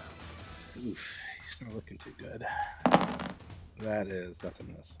 33. Oof, he's not looking too good. That's a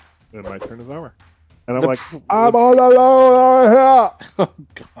miss. And my turn is over. And I'm The like, pr- I'm all alone out here. Oh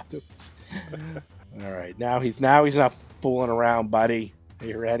god. All right, now he's not fooling around, buddy. Are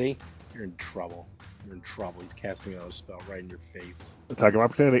you ready? You're in trouble. You're in trouble. He's casting another spell right in your face. Attack of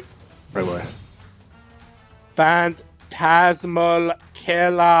opportunity. Right away. Phantasmal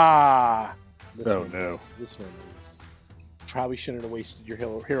Killer. This Oh, one no. This one is. Probably shouldn't have wasted your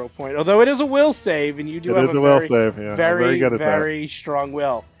hero point. Although it is a will save, and you do It have is a a will very, save. Yeah. I'm very good at very strong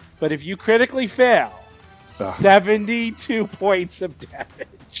will. But if you critically fail, Ugh. 72 points of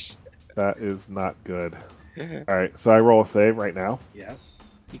damage. that. That is not good. All right. So I roll a save right now. Yes.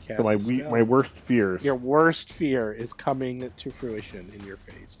 He casts So my a spell. my worst fears, Your worst fear is coming to fruition in your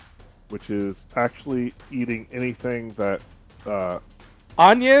face. which is actually eating anything that.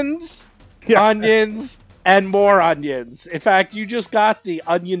 Onions, Yeah. onions, and more onions. In fact, you just got the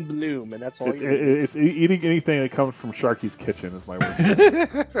onion bloom, and that's all It's, you need. it's eating anything that comes from Sharky's kitchen is my worst.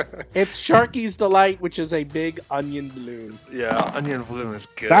 It's Sharky's Delight, which is a big onion bloom. Yeah, onion bloom is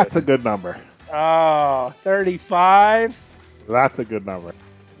good. That's a good number. Oh, 35. That's a good number.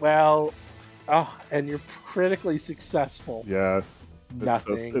 Well, Oh, and you're critically successful. Yes.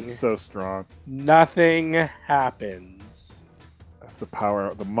 Nothing. It's so strong. Nothing happens. That's the power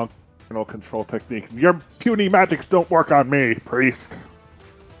of the monk control technique. Your puny magics don't work on me, priest.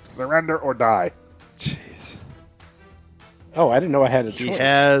 Surrender or die. Jeez. Oh, I didn't know I had a choice. He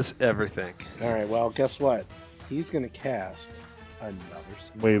has everything. All right, well, guess what? He's going to cast another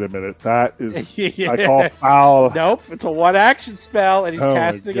spell. Wait a minute. That is... Yeah. I call foul. Nope, it's a one-action spell, and he's Oh my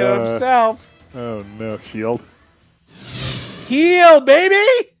casting it on God. himself. Oh, no. Shield. Heal,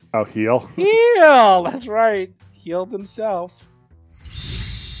 baby! Oh, heal. Heal! That's right. Healed himself.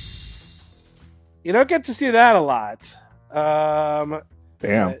 You don't get to see that a lot.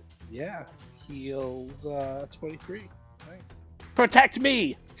 Damn. But, yeah. Heals 23. Nice. Protect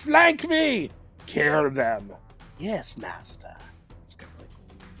me! Flank me! Kill them! Yes, master. This guy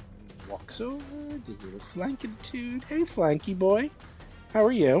walks over, does a little flankitude. Hey, flanky boy. How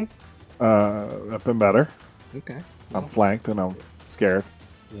are you? I've been better. Okay. I'm flanked and I'm scared.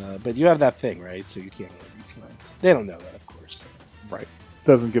 But you have that thing, right? So you can't really be flanked. They don't know that, of course. Right.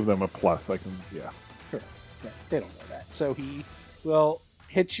 Doesn't give them a plus. I can, yeah. Correct. Right. They don't know that. So he will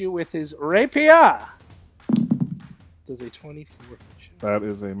hit you with his rapier. Does a 24 hit you? That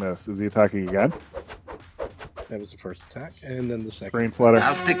is a miss. Is he attacking again? That was the first attack. And then the second. Green flutter.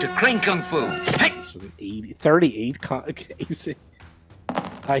 I'll stick to Crane Kung Fu. Hey! This was an 38 AC.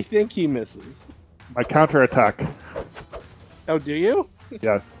 I think he misses. My counter attack. Oh, do you?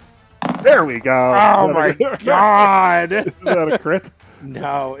 Yes. There we go. Oh my god! Is that a crit?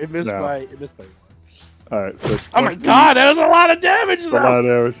 No, it missed No. by one. All right. So Oh my god, that was a lot of damage That's a though! lot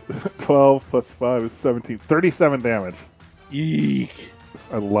of damage. 12 plus 5 is 17. 37 damage. Eek.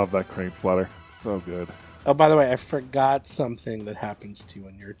 I love that crane flutter. So good. Oh, by the way, I forgot something that happens to you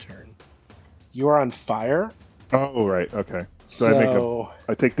on your turn. You are on fire. Oh, right. Okay. So So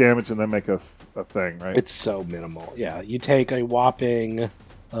I take damage and then make a thing, right? it's so minimal. Yeah, you take a whopping,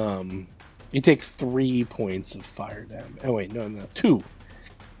 you take 3 points of fire damage. Oh wait, no,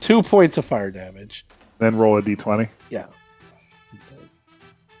 2 points of fire damage. Then roll a d20. Yeah, it's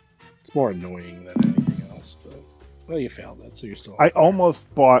more annoying than anything else. But well, you failed that, so you're still. I almost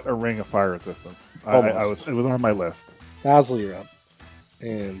bought a ring of fire resistance. Almost. It was on my list. Basil, you're up,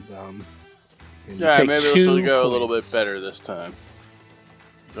 and you Yeah, take maybe this will 2 go a little bit points. better this time.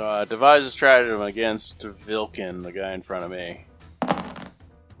 Devise a stratagem against Vilkin, the guy in front of me.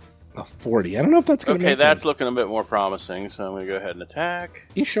 A 40. I don't know if that's going to Okay, make that's it. looking a bit more promising, so I'm going to go ahead and attack.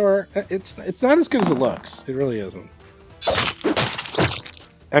 You sure? It's not as good as it looks. It really isn't.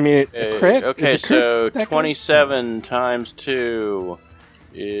 I mean, a crit? Okay, Is a crit so that good? 27 times 2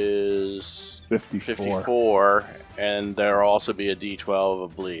 is 54, and there'll also be a d12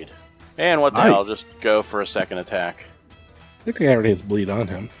 of bleed. And what the hell, Nice. just go for a second attack. I think he already has bleed on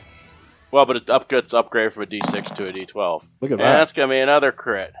him. Well, but it gets upgraded from a d6 to a d12. Look at And that. that's going to be another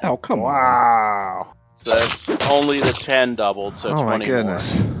crit. Oh, come on. Wow. So that's only the 10 doubled, so Oh 20 my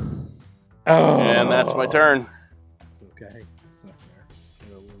goodness. more. Oh. And that's my turn. Okay. It's not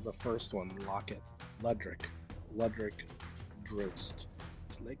fair. The first one, Locket. Ludric Drost.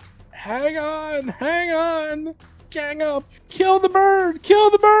 It's like, hang on! Gang up! Kill the bird!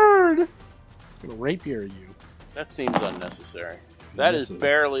 I'm gonna rapier you. That seems unnecessary. That is Misses.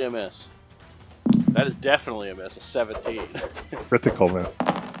 barely a miss. That is definitely a miss, a 17. Critical, man.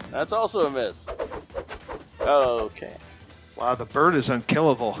 That's also a miss. Okay. Wow, the bird is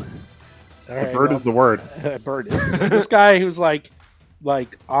unkillable. All right, Bird is the word. bird is. This guy who's like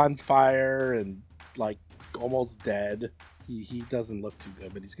on fire and like almost dead. He doesn't look too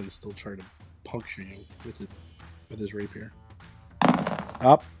good, but he's gonna still try to puncture you with his rapier.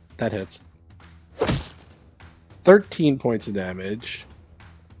 Up, that hits. 13 points of damage,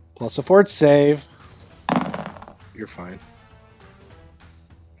 plus a fort save. You're fine.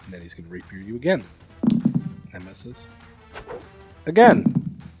 And then he's gonna rapier you again. That misses. Again.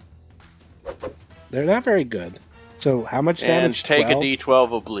 They're not very good. So how much And damage? take 12? a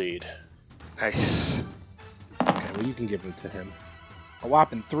d12 of bleed. Nice. Okay, well you can give them to him. A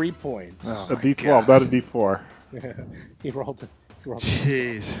whopping 3 points. Oh A my d12, God. not a d4. he rolled.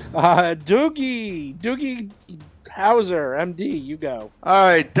 Jeez. Doogie Hauser, MD, you go. All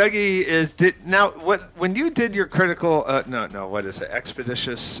right, Dougie is when you did your critical what is it,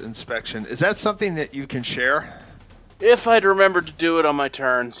 expeditious inspection, is that something that you can share? If I'd remembered to do it on my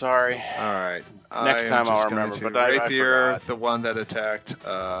turn, sorry. All right. Next time I'll going remember, to but I rapier, forgot. the one that attacked,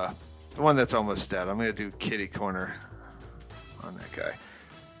 the one that's almost dead. I'm going to do kitty corner on that guy.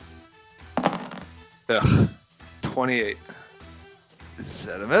 Ugh, 28. Is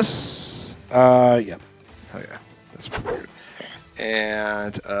that a miss? Yeah. Oh yeah, that's pretty good.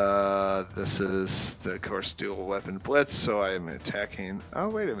 And this is the, of course, dual weapon blitz. So I am attacking. Oh,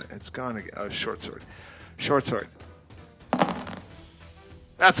 wait a minute. It's gone again. Oh, short sword. Short sword.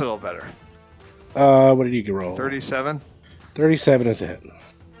 That's a little better. What did you roll? 37. 37 is a hit.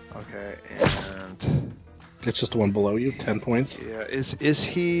 Okay, and It's just the one below you. 10 points. yeah, is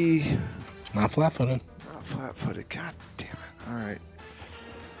he Not flat-footed. not flat-footed? God damn it! All right.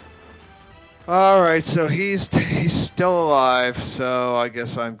 All right, so he's still alive. So I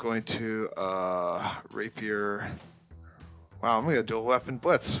guess I'm going to rapier. Wow, I'm going to dual weapon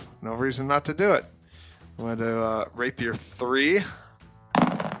blitz. No reason not to do it. I'm going to rapier 3.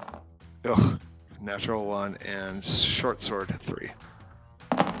 Ugh, natural 1 and short sword 3.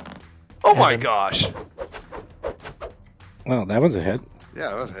 Oh my gosh! Well, that was a hit. Yeah,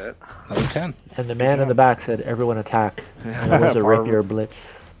 that was a hit. Another 10. And the man in the back said, "Everyone attack." And it was a rapier blitz.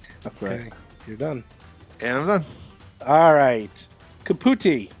 That's right. Okay, you're done. And I'm done. All right.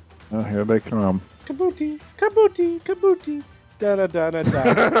 Kaputi. Oh, here they come. Kabuti, Kabuti, Kabuti. Da da da da da.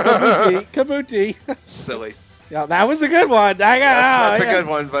 Kabuti, Kabuti. Silly. Yeah, that was a good one. That's a good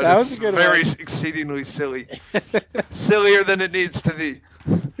one, but that was it's a good very one. exceedingly silly. Sillier than it needs to be.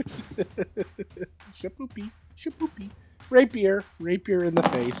 Shapoopy, shapoopy. Rapier, rapier in the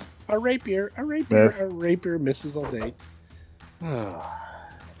face. A rapier, a rapier, Miss. a rapier misses all day. Oh,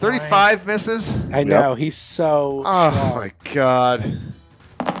 35 misses? I know, he's so Oh strong. my god.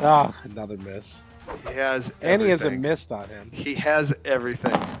 Oh, another miss. He has And he has a everything. mist on him. He has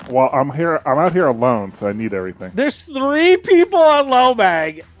everything. Well, I'm out here alone, so I need everything. There's 3 people on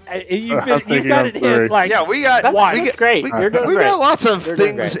Lowbag. And you've I'm taking got on it 3. hit like Yeah, we got That's great. You're doing we great. got lots of You're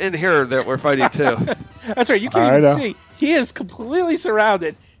doing things great. in here that we're fighting too. That's right. You I can't even know. see. He is completely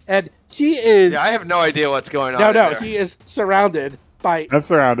surrounded, and he is. Yeah, I have no idea what's going on. no, in no. there. He is surrounded by. I'm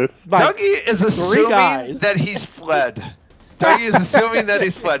surrounded. Dougie is assuming guys. that he's fled. Dougie is assuming that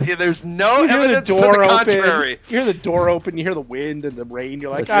he's fled. There's no You hear the evidence to door the open. contrary. You hear the door open. You hear the wind and the rain. You're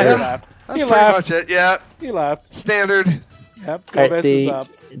like, That's he it. left. That's He pretty left. much it. Yeah, He left. standard. Yep. All right, Gomez is up.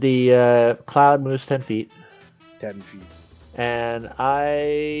 the cloud moves 10 feet. 10 feet. And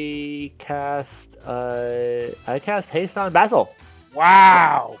I cast haste on Basil.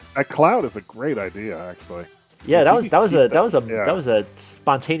 Wow. That cloud is a great idea, actually. Yeah, If you that was could keep that was a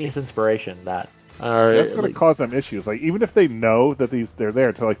spontaneous inspiration. That's That's going to cause them issues. Like even if they know that they're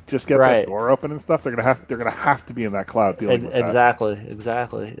there to like just get Right. that door open and stuff, they're gonna have to be in that cloud dealing with that.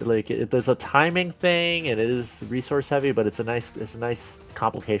 Exactly. Like there's a timing thing, and it is resource heavy, but it's a nice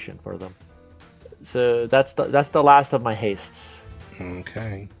complication for them. So that's the last of my hastes.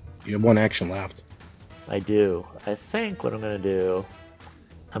 Okay. You have 1 action left. I do. I think what I'm gonna do.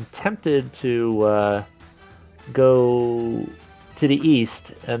 I'm tempted to go to the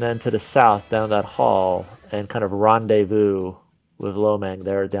east and then to the south down that hall and kind of rendezvous with Lomang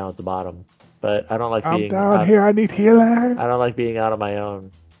there down at the bottom. But I don't like I'm being down here. I need healing. I don't like being out on my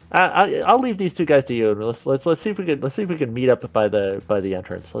own. I'll leave these 2 guys to you. And let's see if we can meet up by the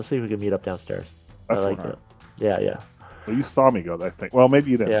entrance. Let's see if we can meet up downstairs. That's I like fine. it. Yeah. Well, you saw me go there, I think. Well,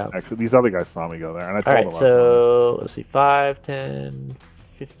 maybe you didn't. Yeah. Actually, these other guys saw me go there, and I All told right. them. So let's see. 5, 10,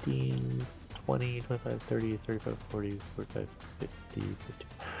 15, 20, 25, 30, 35, 40, 45, 50, 50.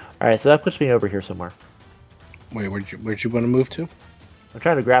 All right. So that puts me over here somewhere. Wait, where'd you want to move to? I'm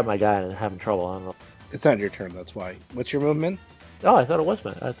trying to grab my guy and I'm having trouble. I don't know. It's not your turn. That's why. What's your movement? Oh, I thought it was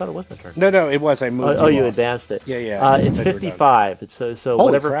my turn. No, it was. I moved. Oh, you off. advanced it. Yeah. It's I thought you were done. 55. So Holy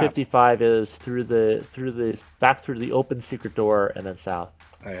whatever crap. 55 is through the back through the open secret door and then south.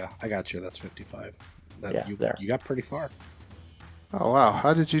 Oh, yeah, I got you. That's 55. Yeah, you, there. You got pretty far. Oh wow!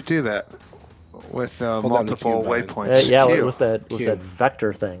 How did you do that? With down the multiple Q button. waypoints. Yeah, Q. with that Q.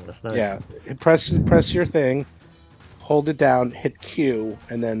 vector thing. That's nice. Yeah. Press your thing, hold it down, hit Q,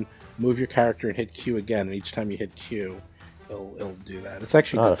 and then move your character and hit Q again. And each time you hit Q, it'll do that. It's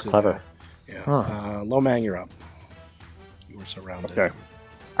actually Oh, good that's to clever. do. Yeah. Huh. Lomang, you're up. You were surrounded. Okay.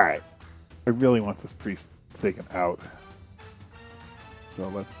 All right. I really want this priest taken out, so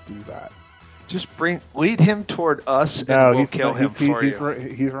let's do that. Just lead him toward us, and No, we'll kill him for you.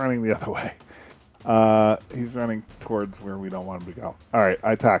 He's running the other way. He's running towards where we don't want him to go. All right,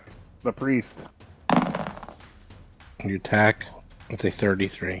 I attack the priest. You attack with a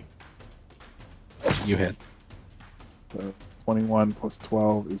 33. You hit. So 21 plus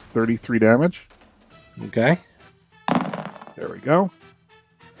 12 is 33 damage. Okay. There we go.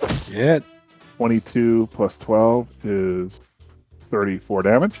 You hit. 22 plus 12 is 34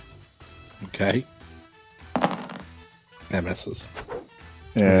 damage. Okay. That misses.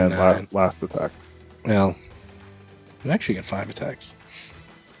 And 29. last attack. Well, you actually get 5 attacks.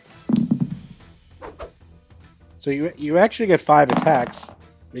 So you actually get 5 attacks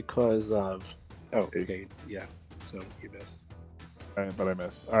because of... Oh, okay, yeah. So you missed. But I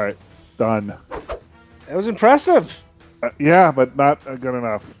missed. All right, done. That was impressive. Yeah, but not good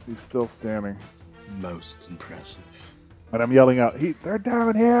enough. He's still standing. Most impressive. And I'm yelling out, they're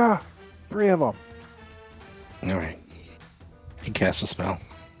down here! 3 of them. All right. He casts a spell.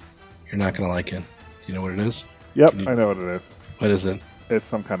 You're not going to like it. You know what it is? Yep, I know what it is. What is it? It's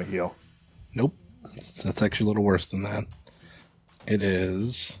some kind of heal. Nope. That's actually a little worse than that. It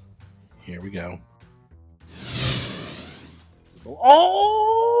is... Here we go.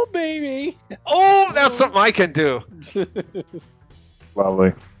 Oh, baby! Oh, that's something I can do.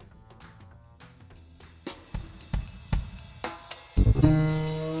 Lovely.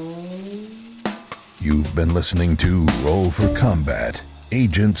 You've been listening to Roll for Combat,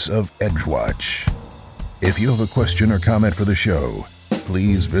 Agents of Edgewatch. If you have a question or comment for the show,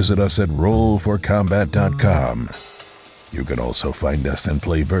 please visit us at rollforcombat.com. You can also find us and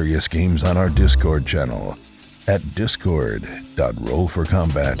play various games on our Discord channel at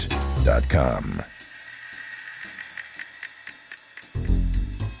discord.rollforcombat.com.